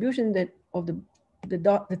distribution of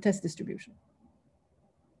the test distribution.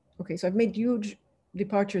 Okay, so I've made huge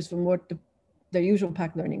departures from what the usual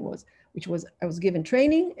pack learning was, which was I was given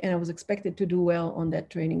training and I was expected to do well on that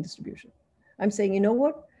training distribution. I'm saying, you know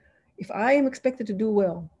what? If I am expected to do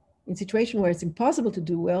well in a situation where it's impossible to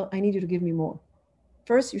do well, I need you to give me more.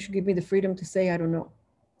 First, you should give me the freedom to say, I don't know.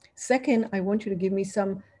 Second, I want you to give me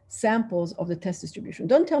some samples of the test distribution.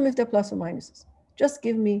 Don't tell me if they're plus or minuses. Just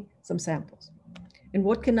give me some samples. And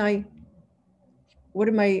what am I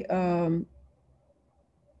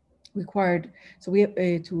required so we have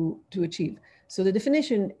to achieve? So the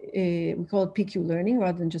definition, we call it PQ learning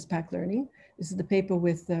rather than just pack learning. This is the paper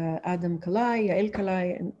with Adam Kalai, Yael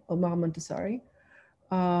Kalai, and Omar Montasari.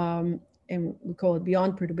 And we call it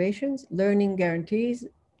Beyond Perturbations, Learning Guarantees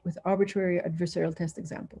with Arbitrary Adversarial Test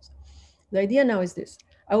Examples. The idea now is this.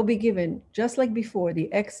 I will be given, just like before, the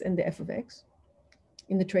X and the F of X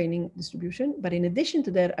in the training distribution. But in addition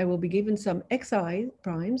to that, I will be given some XI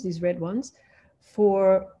primes, these red ones,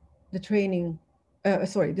 for the training.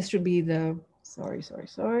 This should be the, sorry.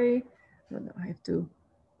 No, I have to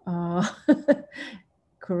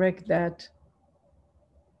correct that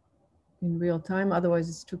in real time, otherwise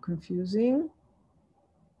it's too confusing.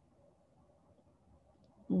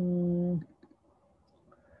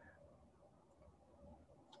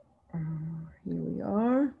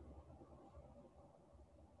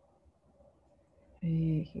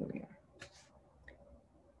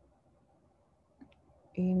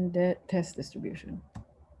 in the test distribution.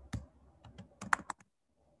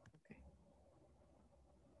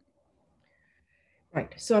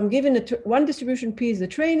 Right, so I'm given one distribution P is the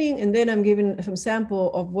training, and then I'm given some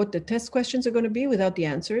sample of what the test questions are going to be without the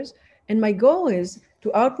answers. And my goal is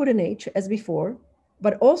to output an H as before,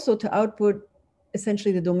 but also to output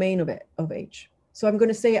essentially the domain of H. So I'm going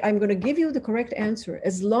to say, I'm going to give you the correct answer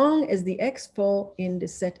as long as the X fall in the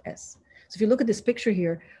set S. So if you look at this picture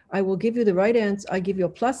here, I will give you the right answer. I give you a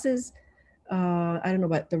pluses. I don't know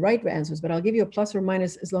about the right answers, but I'll give you a plus or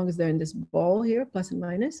minus as long as they're in this ball here, plus and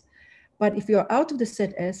minus. But if you're out of the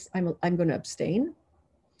set S, I'm going to abstain.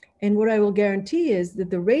 And what I will guarantee is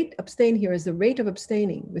that the rate abstain here is the rate of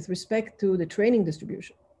abstaining with respect to the training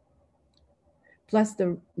distribution, plus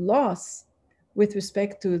the loss with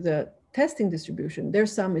respect to the testing distribution. Their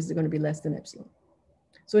sum is going to be less than epsilon.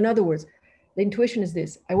 So in other words, the intuition is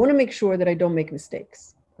this: I want to make sure that I don't make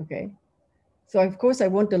mistakes, okay? So of course I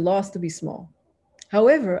want the loss to be small.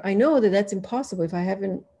 However, I know that that's impossible if I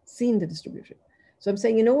haven't seen the distribution. So I'm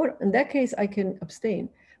saying, you know what, in that case, I can abstain,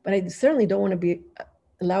 but I certainly don't want to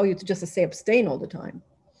allow you to just say abstain all the time.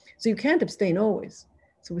 So you can't abstain always.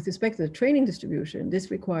 So with respect to the training distribution,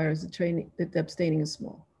 this requires that the abstaining is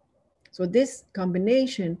small. So this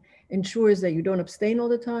combination ensures that you don't abstain all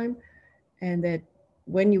the time, and that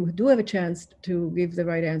when you do have a chance to give the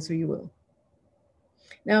right answer, you will.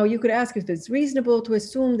 Now you could ask if it's reasonable to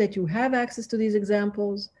assume that you have access to these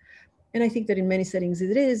examples. And I think that in many settings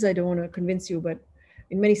it is. I don't want to convince you, but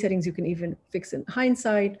in many settings you can even fix in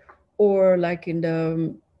hindsight, or like in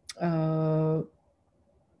the,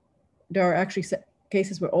 there are actually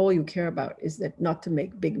cases where all you care about is that not to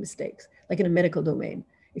make big mistakes, like in a medical domain.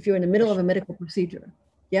 If you're in the middle of a medical procedure.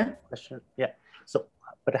 Yeah? Question. Yeah. So,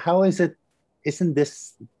 but how is it, isn't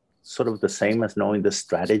this sort of the same as knowing the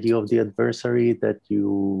strategy of the adversary that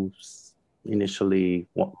you initially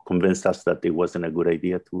convinced us that it wasn't a good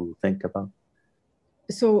idea to think about?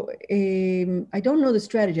 So I don't know the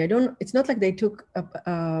strategy. It's not like they took up,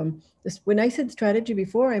 when I said strategy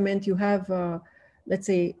before, I meant you have, let's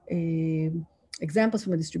say, examples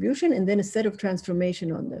from a distribution and then a set of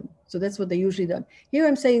transformation on them. So that's what they usually done. Here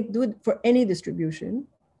I'm saying do it for any distribution.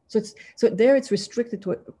 So there it's restricted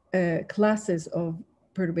to classes of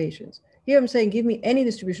perturbations. Here I'm saying give me any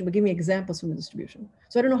distribution, but give me examples from the distribution.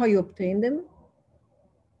 So I don't know how you obtain them,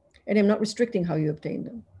 and I'm not restricting how you obtain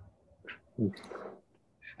them.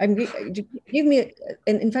 Give me,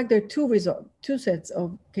 and in fact, there are two sets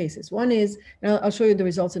of cases. One is, and I'll show you the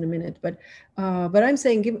results in a minute, but I'm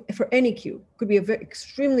saying give for any Q, could be a very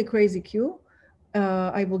extremely crazy Q,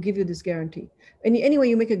 I will give you this guarantee. And anyway,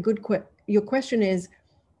 you make a good your question is,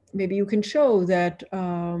 maybe you can show that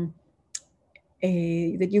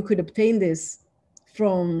that you could obtain this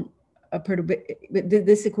from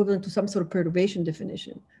this equivalent to some sort of perturbation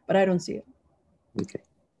definition, but I don't see it. Okay.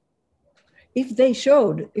 If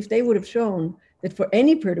they would have shown that for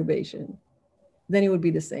any perturbation, then it would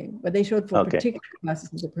be the same. But they showed for particular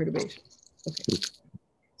classes of the perturbation. Okay.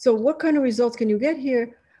 So what kind of results can you get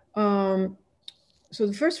here? So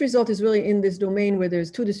the first result is really in this domain where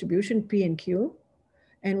there's two distributions, P and Q.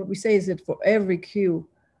 And what we say is that for every Q,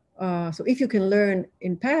 so if you can learn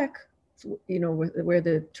in PAC, you know, where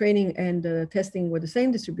the training and the testing were the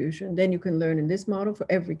same distribution, then you can learn in this model for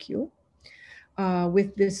every Q.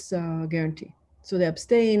 With this guarantee. So the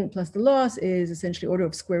abstain plus the loss is essentially order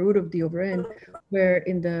of square root of d over n, where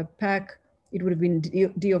in the PAC, it would have been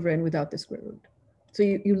d over n without the square root. So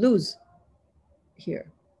you lose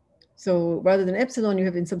here. So rather than epsilon, you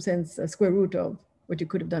have in some sense a square root of what you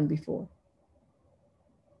could have done before.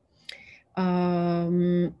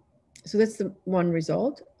 So that's the one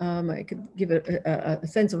result. I could give a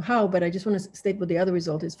sense of how, but I just want to state what the other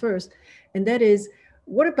result is first. And that is,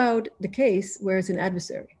 what about the case where it's an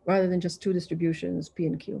adversary rather than just two distributions, P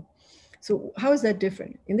and Q? So how is that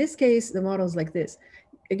different? In this case, the model is like this.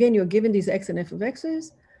 Again, you're given these x and f of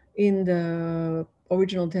x's in the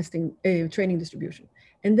original testing training distribution.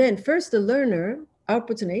 And then first the learner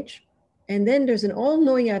outputs an h, and then there's an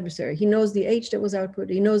all-knowing adversary. He knows the h that was output,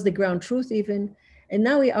 he knows the ground truth even, and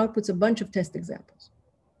now he outputs a bunch of test examples.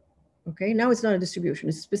 Okay, now it's not a distribution,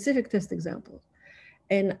 it's specific test examples.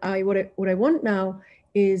 And what I want now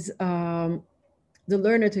is the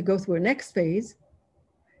learner to go through a next phase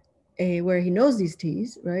where he knows these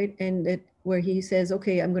T's, right? And where he says,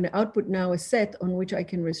 okay, I'm going to output now a set on which I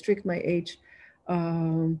can restrict my H,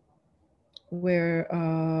 where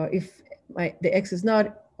if the X is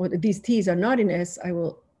not, or these T's are not in S, I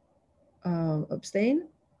will abstain.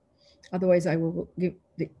 Otherwise, I will give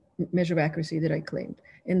the measure of accuracy that I claimed.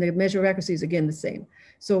 And the measure of accuracy is again the same.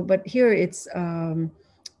 So, but here it's, I'm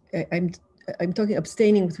I'm talking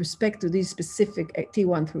abstaining with respect to these specific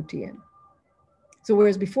T1 through Tn. So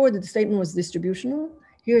whereas before the statement was distributional,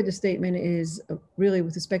 here the statement is really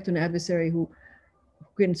with respect to an adversary who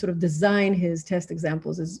can sort of design his test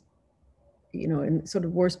examples as, you know, in sort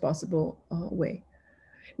of worst possible way.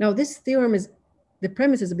 Now this theorem is, the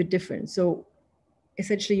premise is a bit different. So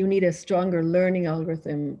essentially you need a stronger learning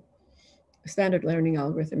algorithm, a standard learning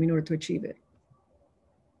algorithm in order to achieve it.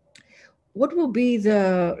 What will be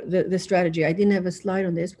the strategy? I didn't have a slide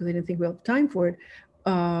on this because I didn't think we'll have time for it.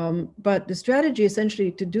 But the strategy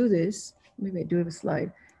essentially to do this, maybe I do have a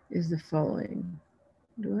slide, is the following.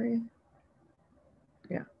 Do I?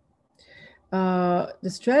 Yeah. The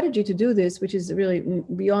strategy to do this, which is really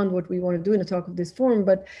beyond what we want to do in a talk of this form,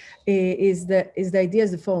 but is the idea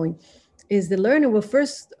is the following: is the learner will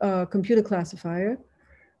first compute a classifier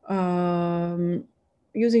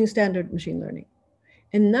using standard machine learning,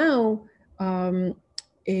 and now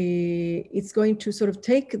it's going to sort of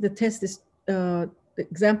take the test the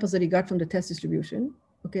examples that he got from the test distribution,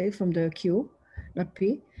 okay, from the Q, not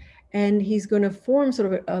P, and he's going to form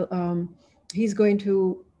sort of he's going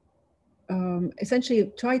to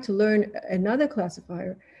essentially try to learn another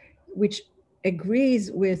classifier which agrees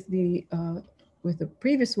with the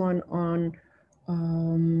previous one on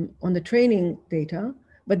the training data,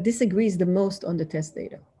 but disagrees the most on the test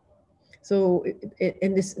data. So,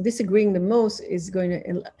 and this disagreeing the most is going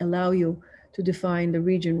to allow you to define the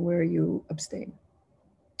region where you abstain.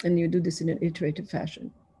 And you do this in an iterative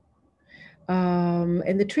fashion.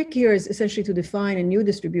 And the trick here is essentially to define a new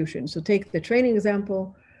distribution. So take the training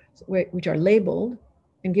example, which are labeled,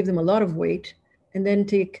 and give them a lot of weight, and then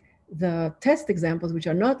take the test examples, which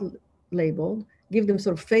are not labeled, give them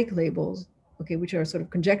sort of fake labels, okay, which are sort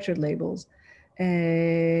of conjectured labels.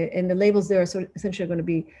 And the labels there are sort of essentially going to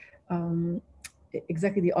be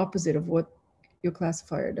exactly the opposite of what your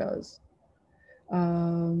classifier does.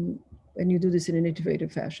 And you do this in an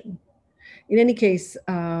iterative fashion. In any case,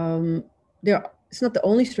 it's not the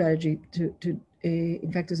only strategy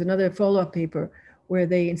in fact, there's another follow-up paper where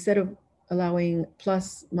they, instead of allowing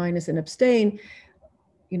plus, minus, and abstain,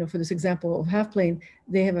 you know, for this example of half plane,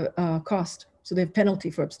 they have a cost. So they have penalty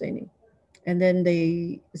for abstaining. And then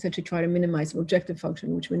they essentially try to minimize an objective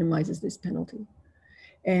function, which minimizes this penalty.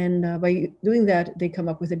 And by doing that, they come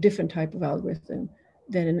up with a different type of algorithm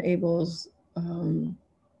that enables, you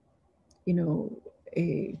know,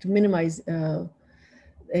 to minimize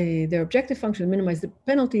their objective function, minimize the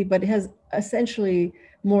penalty, but it has essentially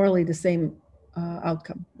morally the same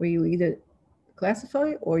outcome, where you either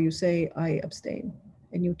classify or you say, I abstain,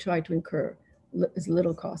 and you try to incur as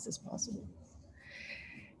little cost as possible.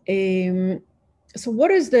 So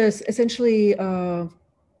what is this essentially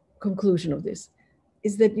conclusion of this?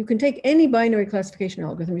 Is that you can take any binary classification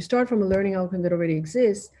algorithm, you start from a learning algorithm that already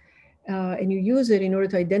exists, and you use it in order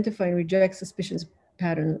to identify and reject suspicious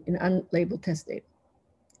patterns in unlabeled test data.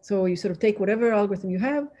 So you sort of take whatever algorithm you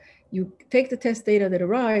have, you take the test data that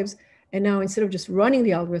arrives, and now instead of just running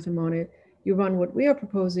the algorithm on it, you run what we are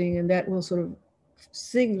proposing, and that will sort of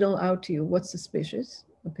signal out to you what's suspicious,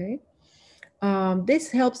 okay? This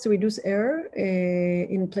helps to reduce error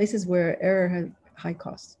in places where error has high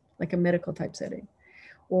costs, like a medical type setting,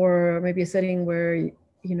 or maybe a setting where,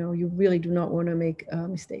 you know, you really do not want to make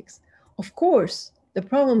mistakes. Of course, the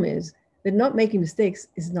problem is that not making mistakes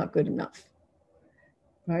is not good enough.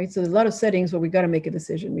 Right? So there's a lot of settings where we got to make a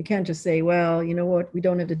decision. We can't just say, well, you know what, we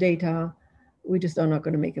don't have the data. We just are not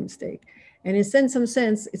going to make a mistake. And in some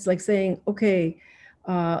sense, it's like saying, okay,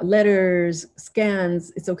 letters,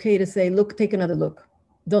 scans, it's okay to say, look, take another look.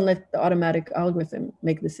 Don't let the automatic algorithm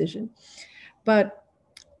make a decision. But,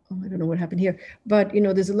 I don't know what happened here. But, you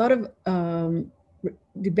know, there's a lot of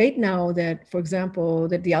debate now that, for example,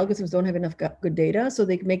 that the algorithms don't have enough good data, so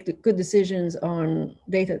they can make the good decisions on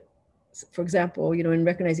data. For example, you know, in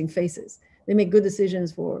recognizing faces, they make good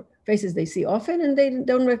decisions for faces they see often, and they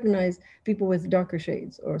don't recognize people with darker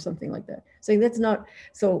shades or something like that. So that's not,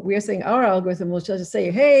 so we are saying our algorithm will just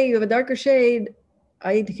say, hey, you have a darker shade,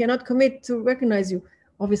 I cannot commit to recognize you.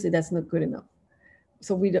 Obviously, that's not good enough.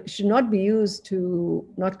 So we should not be used to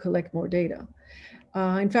not collect more data.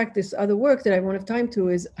 In fact, this other work that I won't have time to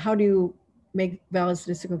is how do you make valid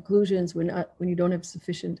statistical conclusions when you don't have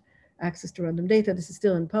sufficient access to random data. This is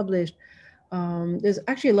still unpublished. There's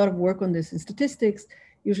actually a lot of work on this in statistics.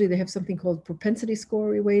 Usually they have something called propensity score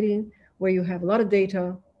reweighting, where you have a lot of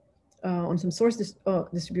data on some source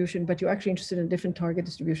distribution, but you're actually interested in a different target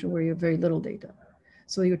distribution where you have very little data.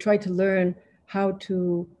 So you try to learn how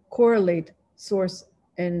to correlate source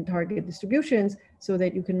and target distributions so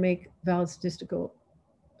that you can make valid statistical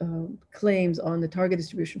claims on the target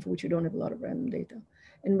distribution for which you don't have a lot of random data.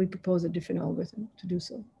 and we propose a different algorithm to do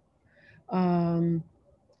so.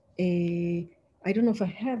 I don't know if I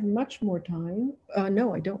have much more time.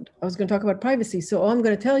 No, I don't. I was going to talk about privacy. So all I'm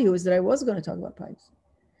going to tell you is that I was going to talk about privacy.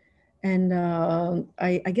 And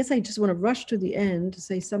I guess I just want to rush to the end to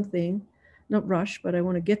say something, not rush, but I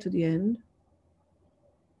want to get to the end.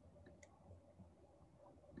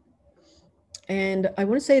 And I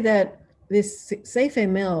want to say that this safe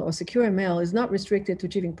ML or secure ML is not restricted to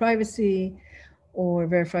achieving privacy or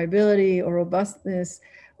verifiability or robustness,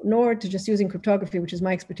 nor to just using cryptography, which is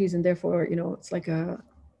my expertise. And therefore, it's like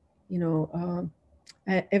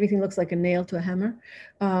everything looks like a nail to a hammer,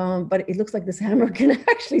 but it looks like this hammer can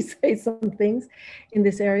actually say some things in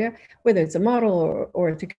this area, whether it's a model or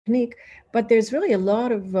a technique. But there's really a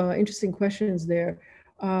lot of interesting questions there,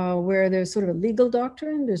 where there's sort of a legal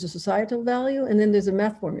doctrine, there's a societal value, and then there's a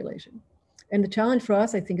math formulation. And the challenge for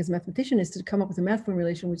us, I think, as mathematicians, is to come up with a math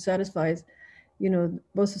formulation which satisfies,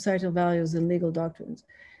 both societal values and legal doctrines.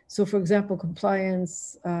 So, for example,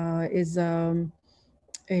 compliance is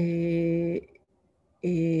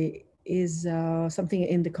something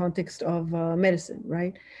in the context of medicine,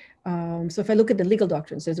 right? So if I look at the legal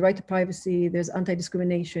doctrines, there's the right to privacy, there's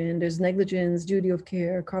anti-discrimination, there's negligence, duty of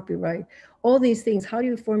care, copyright, all these things. How do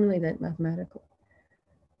you formulate that mathematically,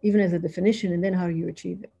 even as a definition, and then how do you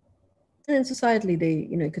achieve it? And then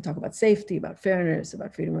societally, you could talk about safety, about fairness,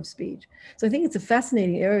 about freedom of speech. So I think it's a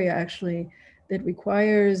fascinating area, actually, that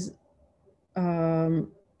requires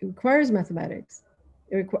mathematics,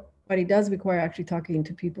 but it does require actually talking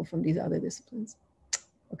to people from these other disciplines.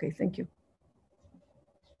 Okay, thank you.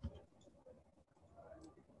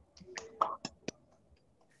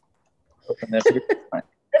 That's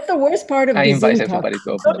the worst part of the Zoom talk. I invite everybody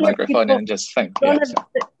to open the microphone and just think.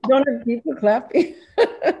 Don't have people clapping.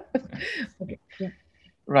 Okay, yeah.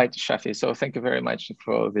 Right, Shafi. So thank you very much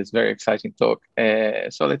for this very exciting talk.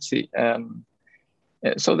 So let's see.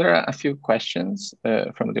 So there are a few questions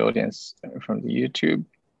from the audience, from the YouTube.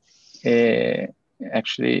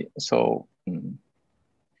 Actually, so,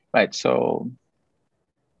 right. So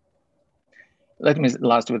let me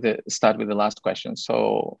start with the last question.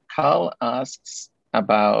 So Carl asks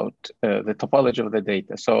about the topology of the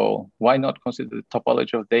data. So why not consider the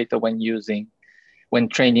topology of data when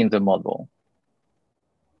training the model?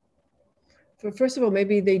 First of all,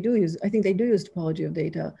 maybe I think they do use topology of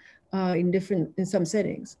data in some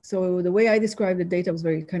settings. So the way I described the data was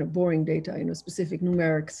very kind of boring data, specific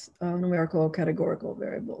numerical categorical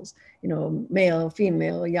variables, male,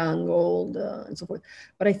 female, young, old, and so forth.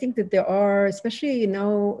 But I think that there are, especially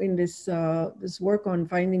now in this work on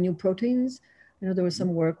finding new proteins, there was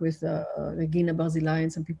some work with Regina Barzilai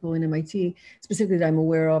and some people in MIT, specifically that I'm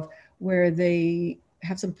aware of, where they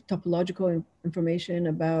have some topological information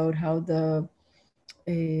about how the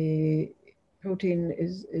protein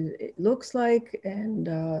it looks like, and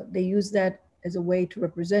they use that as a way to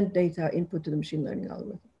represent data input to the machine learning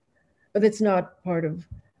algorithm. But that's not part of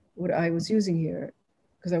what I was using here,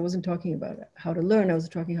 because I wasn't talking about how to learn, I was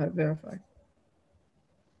talking how to verify.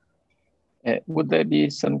 Would there be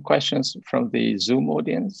some questions from the Zoom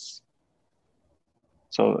audience?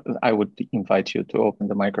 So I would invite you to open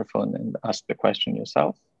the microphone and ask the question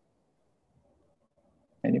yourself.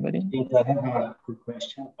 Anybody? I think I have a quick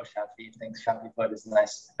question for Shafi. Thanks, Shafi, for this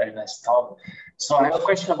very nice talk. So I have a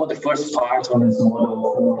question about the first part on this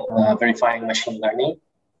model of verifying machine learning.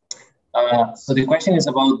 So the question is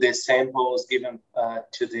about the samples given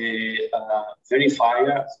to the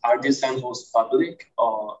verifier. Are these samples public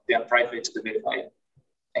or they are private to the verifier?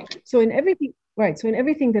 Thank you. So in everything, right. So in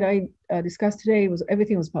everything that I discussed today,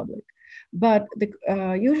 everything was public. But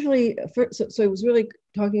usually, so it was really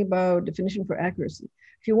talking about definition for accuracy.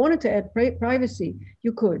 If you wanted to add privacy,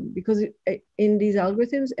 you could, because in these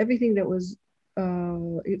algorithms, everything that was,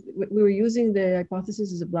 we were using the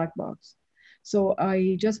hypothesis as a black box. So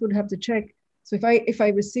I just would have to check. So if I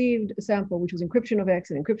received a sample, which was encryption of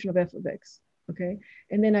X and encryption of F of X, okay?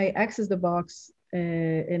 And then I accessed the box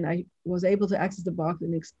and I was able to access the box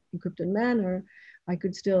in an encrypted manner, I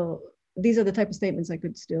could still, these are the type of statements I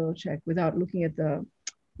could still check without looking at the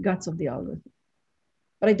guts of the algorithm.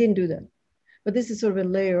 But I didn't do that. But this is sort of a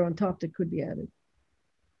layer on top that could be added.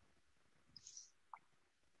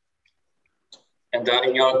 And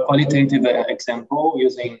in your qualitative example,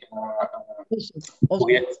 using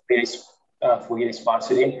Fourier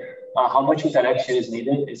sparsity, how much interaction is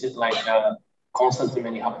needed? Is it like constantly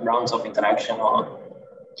many rounds of interaction, or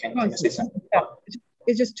can you say something? Yeah.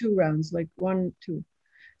 It's just 2 rounds, like 1, 2.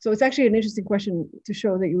 So it's actually an interesting question to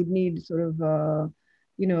show that you would need sort of,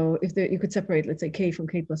 if you could separate, let's say, K from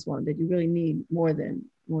K plus 1, that you really need more than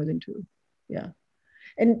 2. Yeah.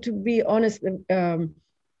 And to be honest,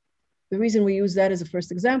 the reason we use that as a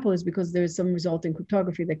first example is because there is some resulting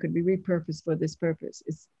cryptography that could be repurposed for this purpose.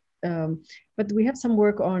 But we have some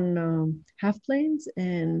work on half planes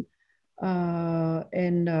and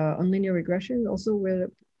on linear regression also, where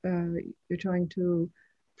you're trying to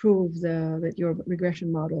prove that your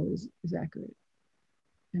regression model is accurate.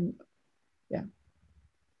 And yeah.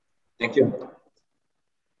 Thank you.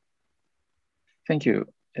 Thank you.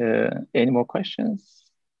 Any more questions?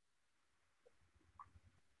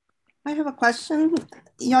 I have a question,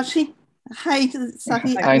 Yoshi. Hi,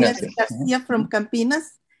 Shafi. Hi, I'm Nancy. Garcia from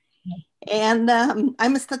Campinas, and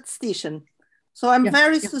I'm a statistician. So I'm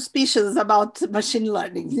very suspicious about machine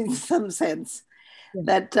learning in some sense.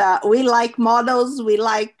 That we like models, we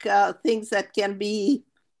like things that can be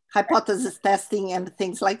hypothesis testing and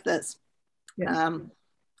things like this. I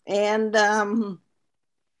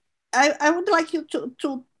would like you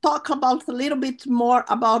to talk about a little bit more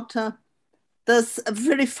about this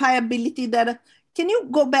verifiability. That can you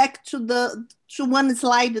go back to one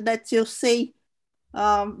slide that you say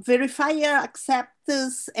verifier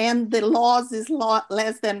accepts and the loss is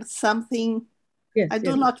less than something. Yes, I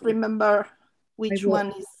do not remember which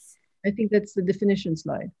one is. I think that's the definition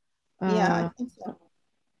slide. Yeah, I think so.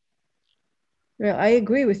 Well, I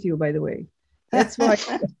agree with you, by the way. That's why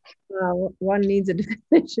one needs a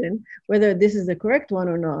definition, whether this is the correct one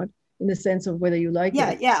or not, in the sense of whether you like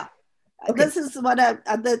it. Yeah. Okay. This is what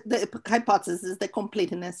the hypothesis is, the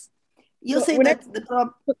completeness. You say that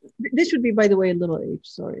this should be, by the way, a little h.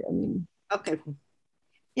 Sorry, I mean. Okay.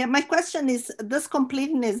 Yeah, my question is, this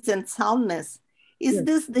completeness and soundness, is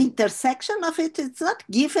this the intersection of it? It's not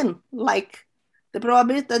given, like the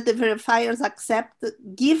probability that the verifiers accept,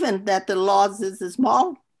 given that the loss is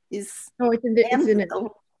small, is no, it's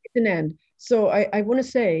an end. So I want to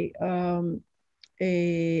say,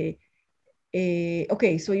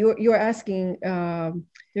 okay, so you're asking, there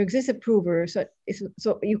exists a prover, so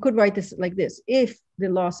you could write this like this: if the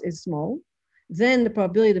loss is small, then the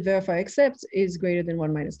probability the verifier accepts is greater than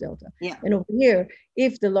 1 minus delta. Yeah. And over here,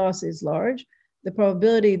 if the loss is large, the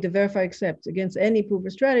probability the verifier accepts against any prover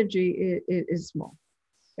strategy is small.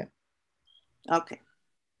 Yeah. Okay.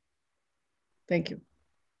 Thank you.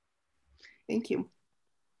 Thank you.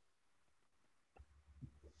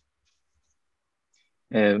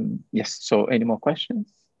 Yes, so any more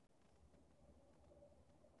questions?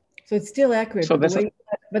 So it's still accurate, so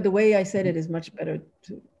but the way I said it is much better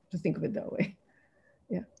to think of it that way.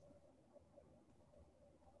 Yeah.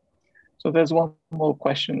 So there's one more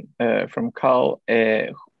question from Carl,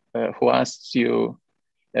 who asks you,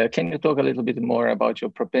 can you talk a little bit more about your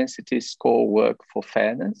propensity score work for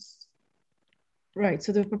fairness? Right,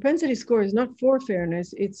 so the propensity score is not for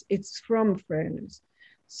fairness, it's from fairness.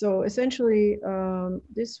 So essentially,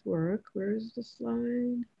 this work, where is the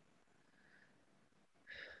slide?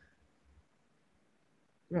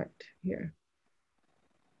 Right, here.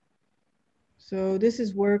 So this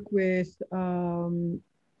is work with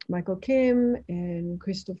Michael Kim and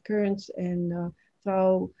Christoph Kearns and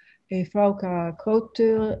Frauke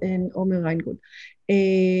Kotel and Omer Reingut.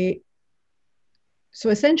 So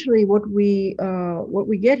essentially what we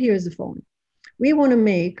get here is the following. We want to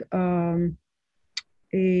make,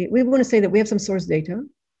 we want to say that we have some source data,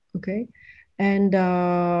 okay? And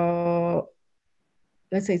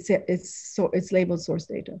let's say it's labeled source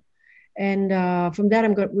data. And from that,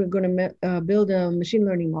 we're going to build a machine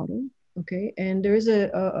learning model, okay? And there is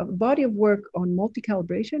a body of work on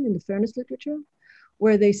multi-calibration in the fairness literature,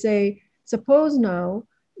 where they say, suppose now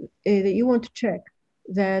that you want to check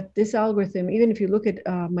that this algorithm, even if you look at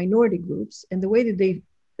minority groups, and the way that they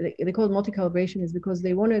call it multi-calibration is because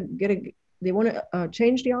they want to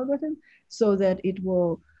change the algorithm so that it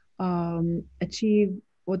will achieve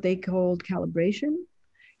what they called calibration,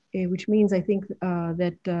 which means I think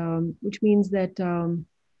that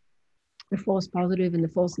the false positive and the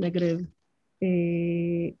false negative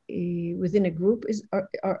within a group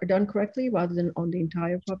are done correctly rather than on the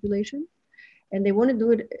entire population. And they want to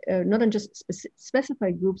do it not on just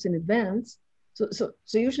specified groups in advance. So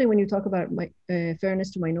usually when you talk about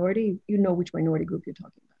fairness to minority, you know which minority group you're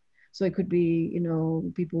talking about. So it could be, you know,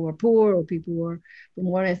 people who are poor or people who are from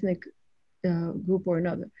one ethnic group or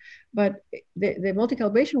another. But the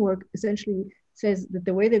multi-calibration work essentially says that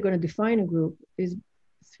the way they're going to define a group is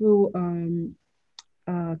through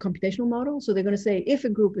a computational model. So they're going to say if a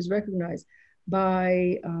group is recognized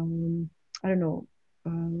by, I don't know,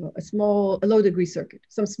 a low degree circuit,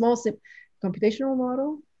 some small computational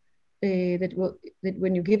model that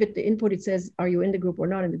when you give it the input, it says, are you in the group or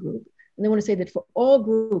not in the group? And they want to say that for all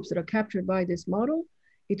groups that are captured by this model,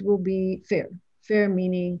 it will be fair. Fair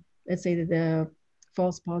meaning, let's say that the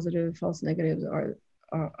false positive, false negatives are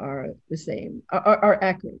are the same, are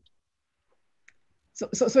accurate.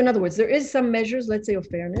 So in other words, there is some measures, let's say, of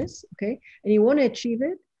fairness, okay? And you want to achieve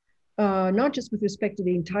it, not just with respect to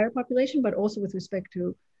the entire population, but also with respect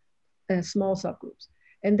to small subgroups.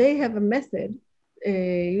 And they have a method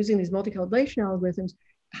using these multi-calculation algorithms,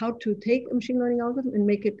 how to take a machine learning algorithm and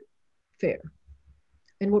make it fair.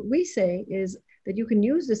 And what we say is that you can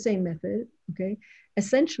use the same method, okay,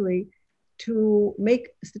 essentially to make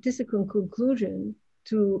a statistical conclusion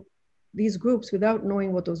to these groups without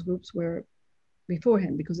knowing what those groups were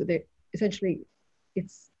beforehand, because they essentially,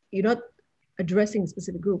 you're not addressing a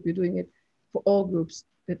specific group, you're doing it for all groups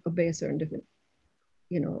that obey a certain different,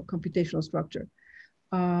 computational structure.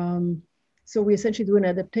 So we essentially do an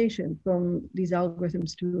adaptation from these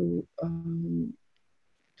algorithms to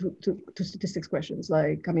statistics questions,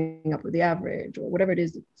 like coming up with the average or whatever it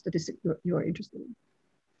is statistic you're interested in.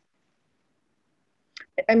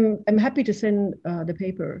 I'm happy to send the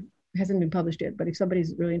paper. It hasn't been published yet, but if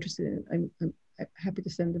somebody's really interested in it, I'm happy to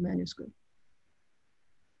send the manuscript.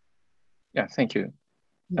 Yeah, thank you.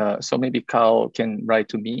 So maybe Carl can write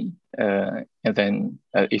to me, and then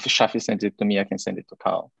if Shafi sends it to me, I can send it to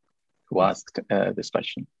Carl, who asked this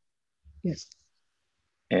question. Yes.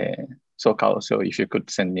 So Carl, so if you could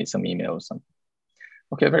send me some email or something.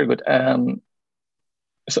 Okay, very good.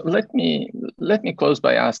 So let me close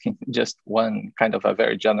by asking just one kind of a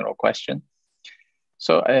very general question.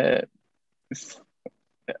 So,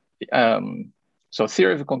 so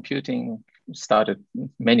theory of computing started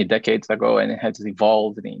many decades ago, and it has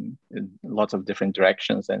evolved in lots of different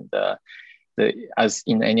directions. And as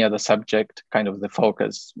in any other subject, kind of the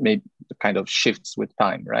focus maybe kind of shifts with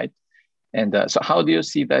time, right? And so how do you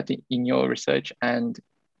see that in your research and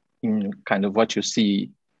in kind of what you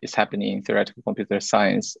see is happening in theoretical computer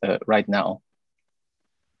science right now?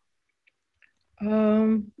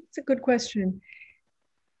 It's a good question.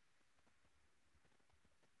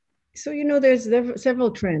 So, there's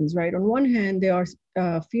several trends, right? On one hand, there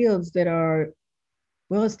are fields that are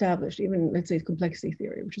well established, even let's say complexity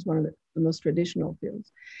theory, which is one of the most traditional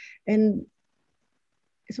fields. And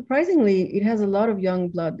surprisingly, it has a lot of young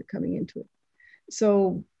blood coming into it.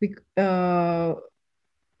 So the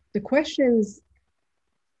big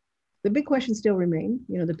questions still remain,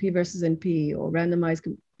 the P versus NP, or randomized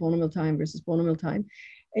polynomial time versus polynomial time.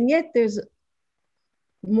 And yet there's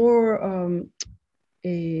more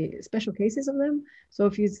special cases of them. So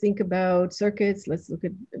if you think about circuits, let's look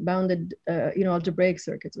at bounded, algebraic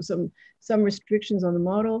circuits, or some restrictions on the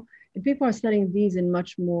model, and people are studying these in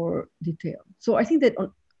much more detail. So I think that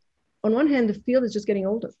on one hand, the field is just getting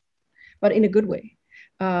older, but in a good way.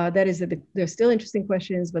 That is that there's still interesting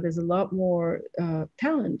questions, but there's a lot more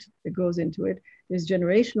talent that goes into it. There's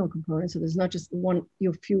generational components, so there's not just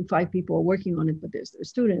five people are working on it, but there's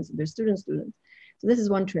students, and there's students. So this is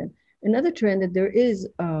one trend. Another trend that there is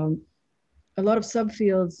a lot of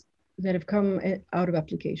subfields that have come out of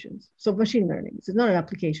applications. So machine learning, it's not an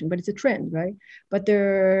application, but it's a trend, right? But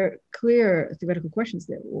there are clear theoretical questions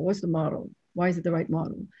there. Well, what's the model? Why is it the right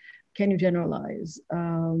model? Can you generalize?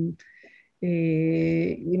 Can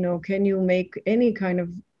you make any kind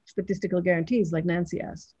of statistical guarantees, like Nancy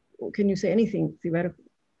asked? Or can you say anything theoretical?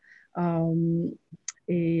 How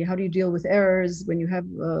do you deal with errors when you have,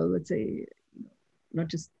 let's say, not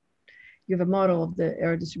just you have a model of the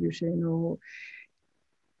error distribution, or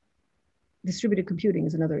distributed computing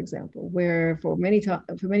is another example, where for many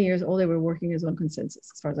years, all they were working is on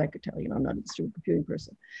consensus, as far as I could tell. I'm not a distributed computing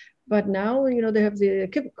person. But now, they have the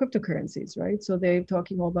cryptocurrencies, right? So they're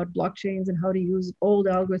talking all about blockchains and how to use old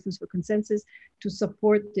algorithms for consensus to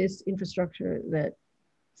support this infrastructure that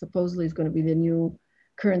supposedly is going to be the new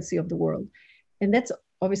currency of the world. And that's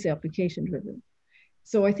obviously application driven.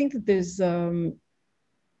 So I think that there's,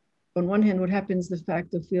 on one hand, what happens, the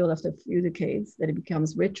fact of field after a few decades, that it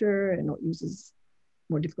becomes richer and uses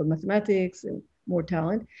more difficult mathematics and more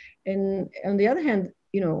talent. And on the other hand,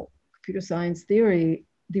 computer science theory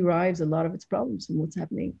derives a lot of its problems from what's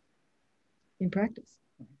happening in practice.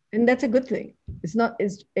 And that's a good thing. It's not,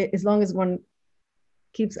 as long as one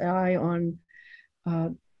keeps an eye on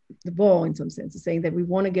the ball in some sense, is saying that we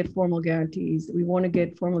want to get formal guarantees, that we want to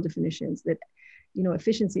get formal definitions, that,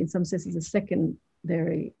 efficiency in some sense is a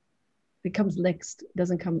secondary. It comes next,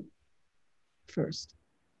 doesn't come first.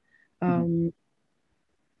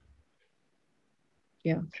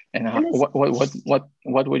 Yeah. And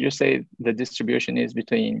what would you say the distribution is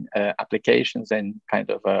between applications and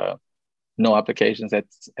kind of no applications at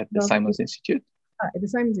the Simons Institute? At the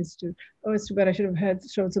Simons Institute. Oh, it's too bad. I should have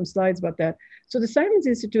showed some slides about that. So the Simons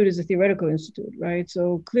Institute is a theoretical institute, right?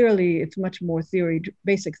 So clearly it's much more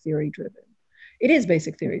basic theory driven. It is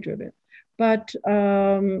basic theory driven. But,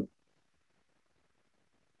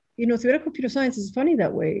 you know, theoretical computer science is funny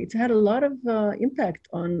that way. It's had a lot of impact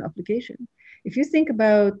on application. If you think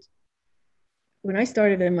about when I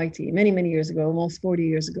started at MIT many, many years ago, almost 40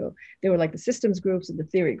 years ago, there were like the systems groups and the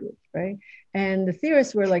theory group, right? And the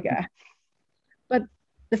theorists were like, ah. But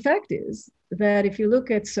the fact is that if you look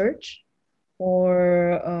at search or,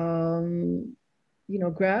 you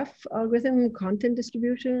know, graph algorithm, content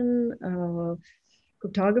distribution,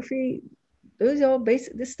 cryptography, those are all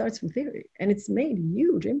basic. This starts from theory, and it's made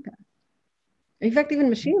huge impact. In fact, even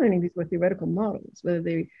machine learning, these were theoretical models. Whether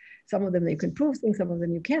they, some of them they can prove things, some of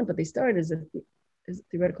them you can't, but they started as a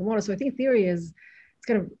theoretical model. So I think theory is, it's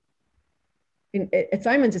kind of, at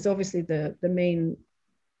Simons, it's obviously the main.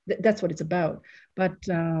 That's what it's about. But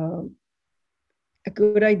a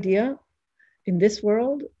good idea in this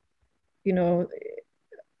world, you know,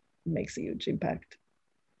 makes a huge impact.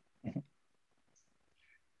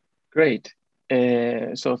 Great.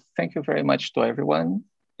 So thank you very much to everyone.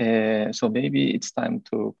 So maybe it's time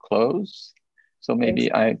to close. So maybe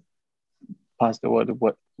Thanks. I pass the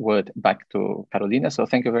word back to Carolina. So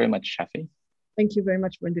thank you very much, Shafi. Thank you very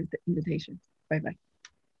much for the invitation. Bye-bye.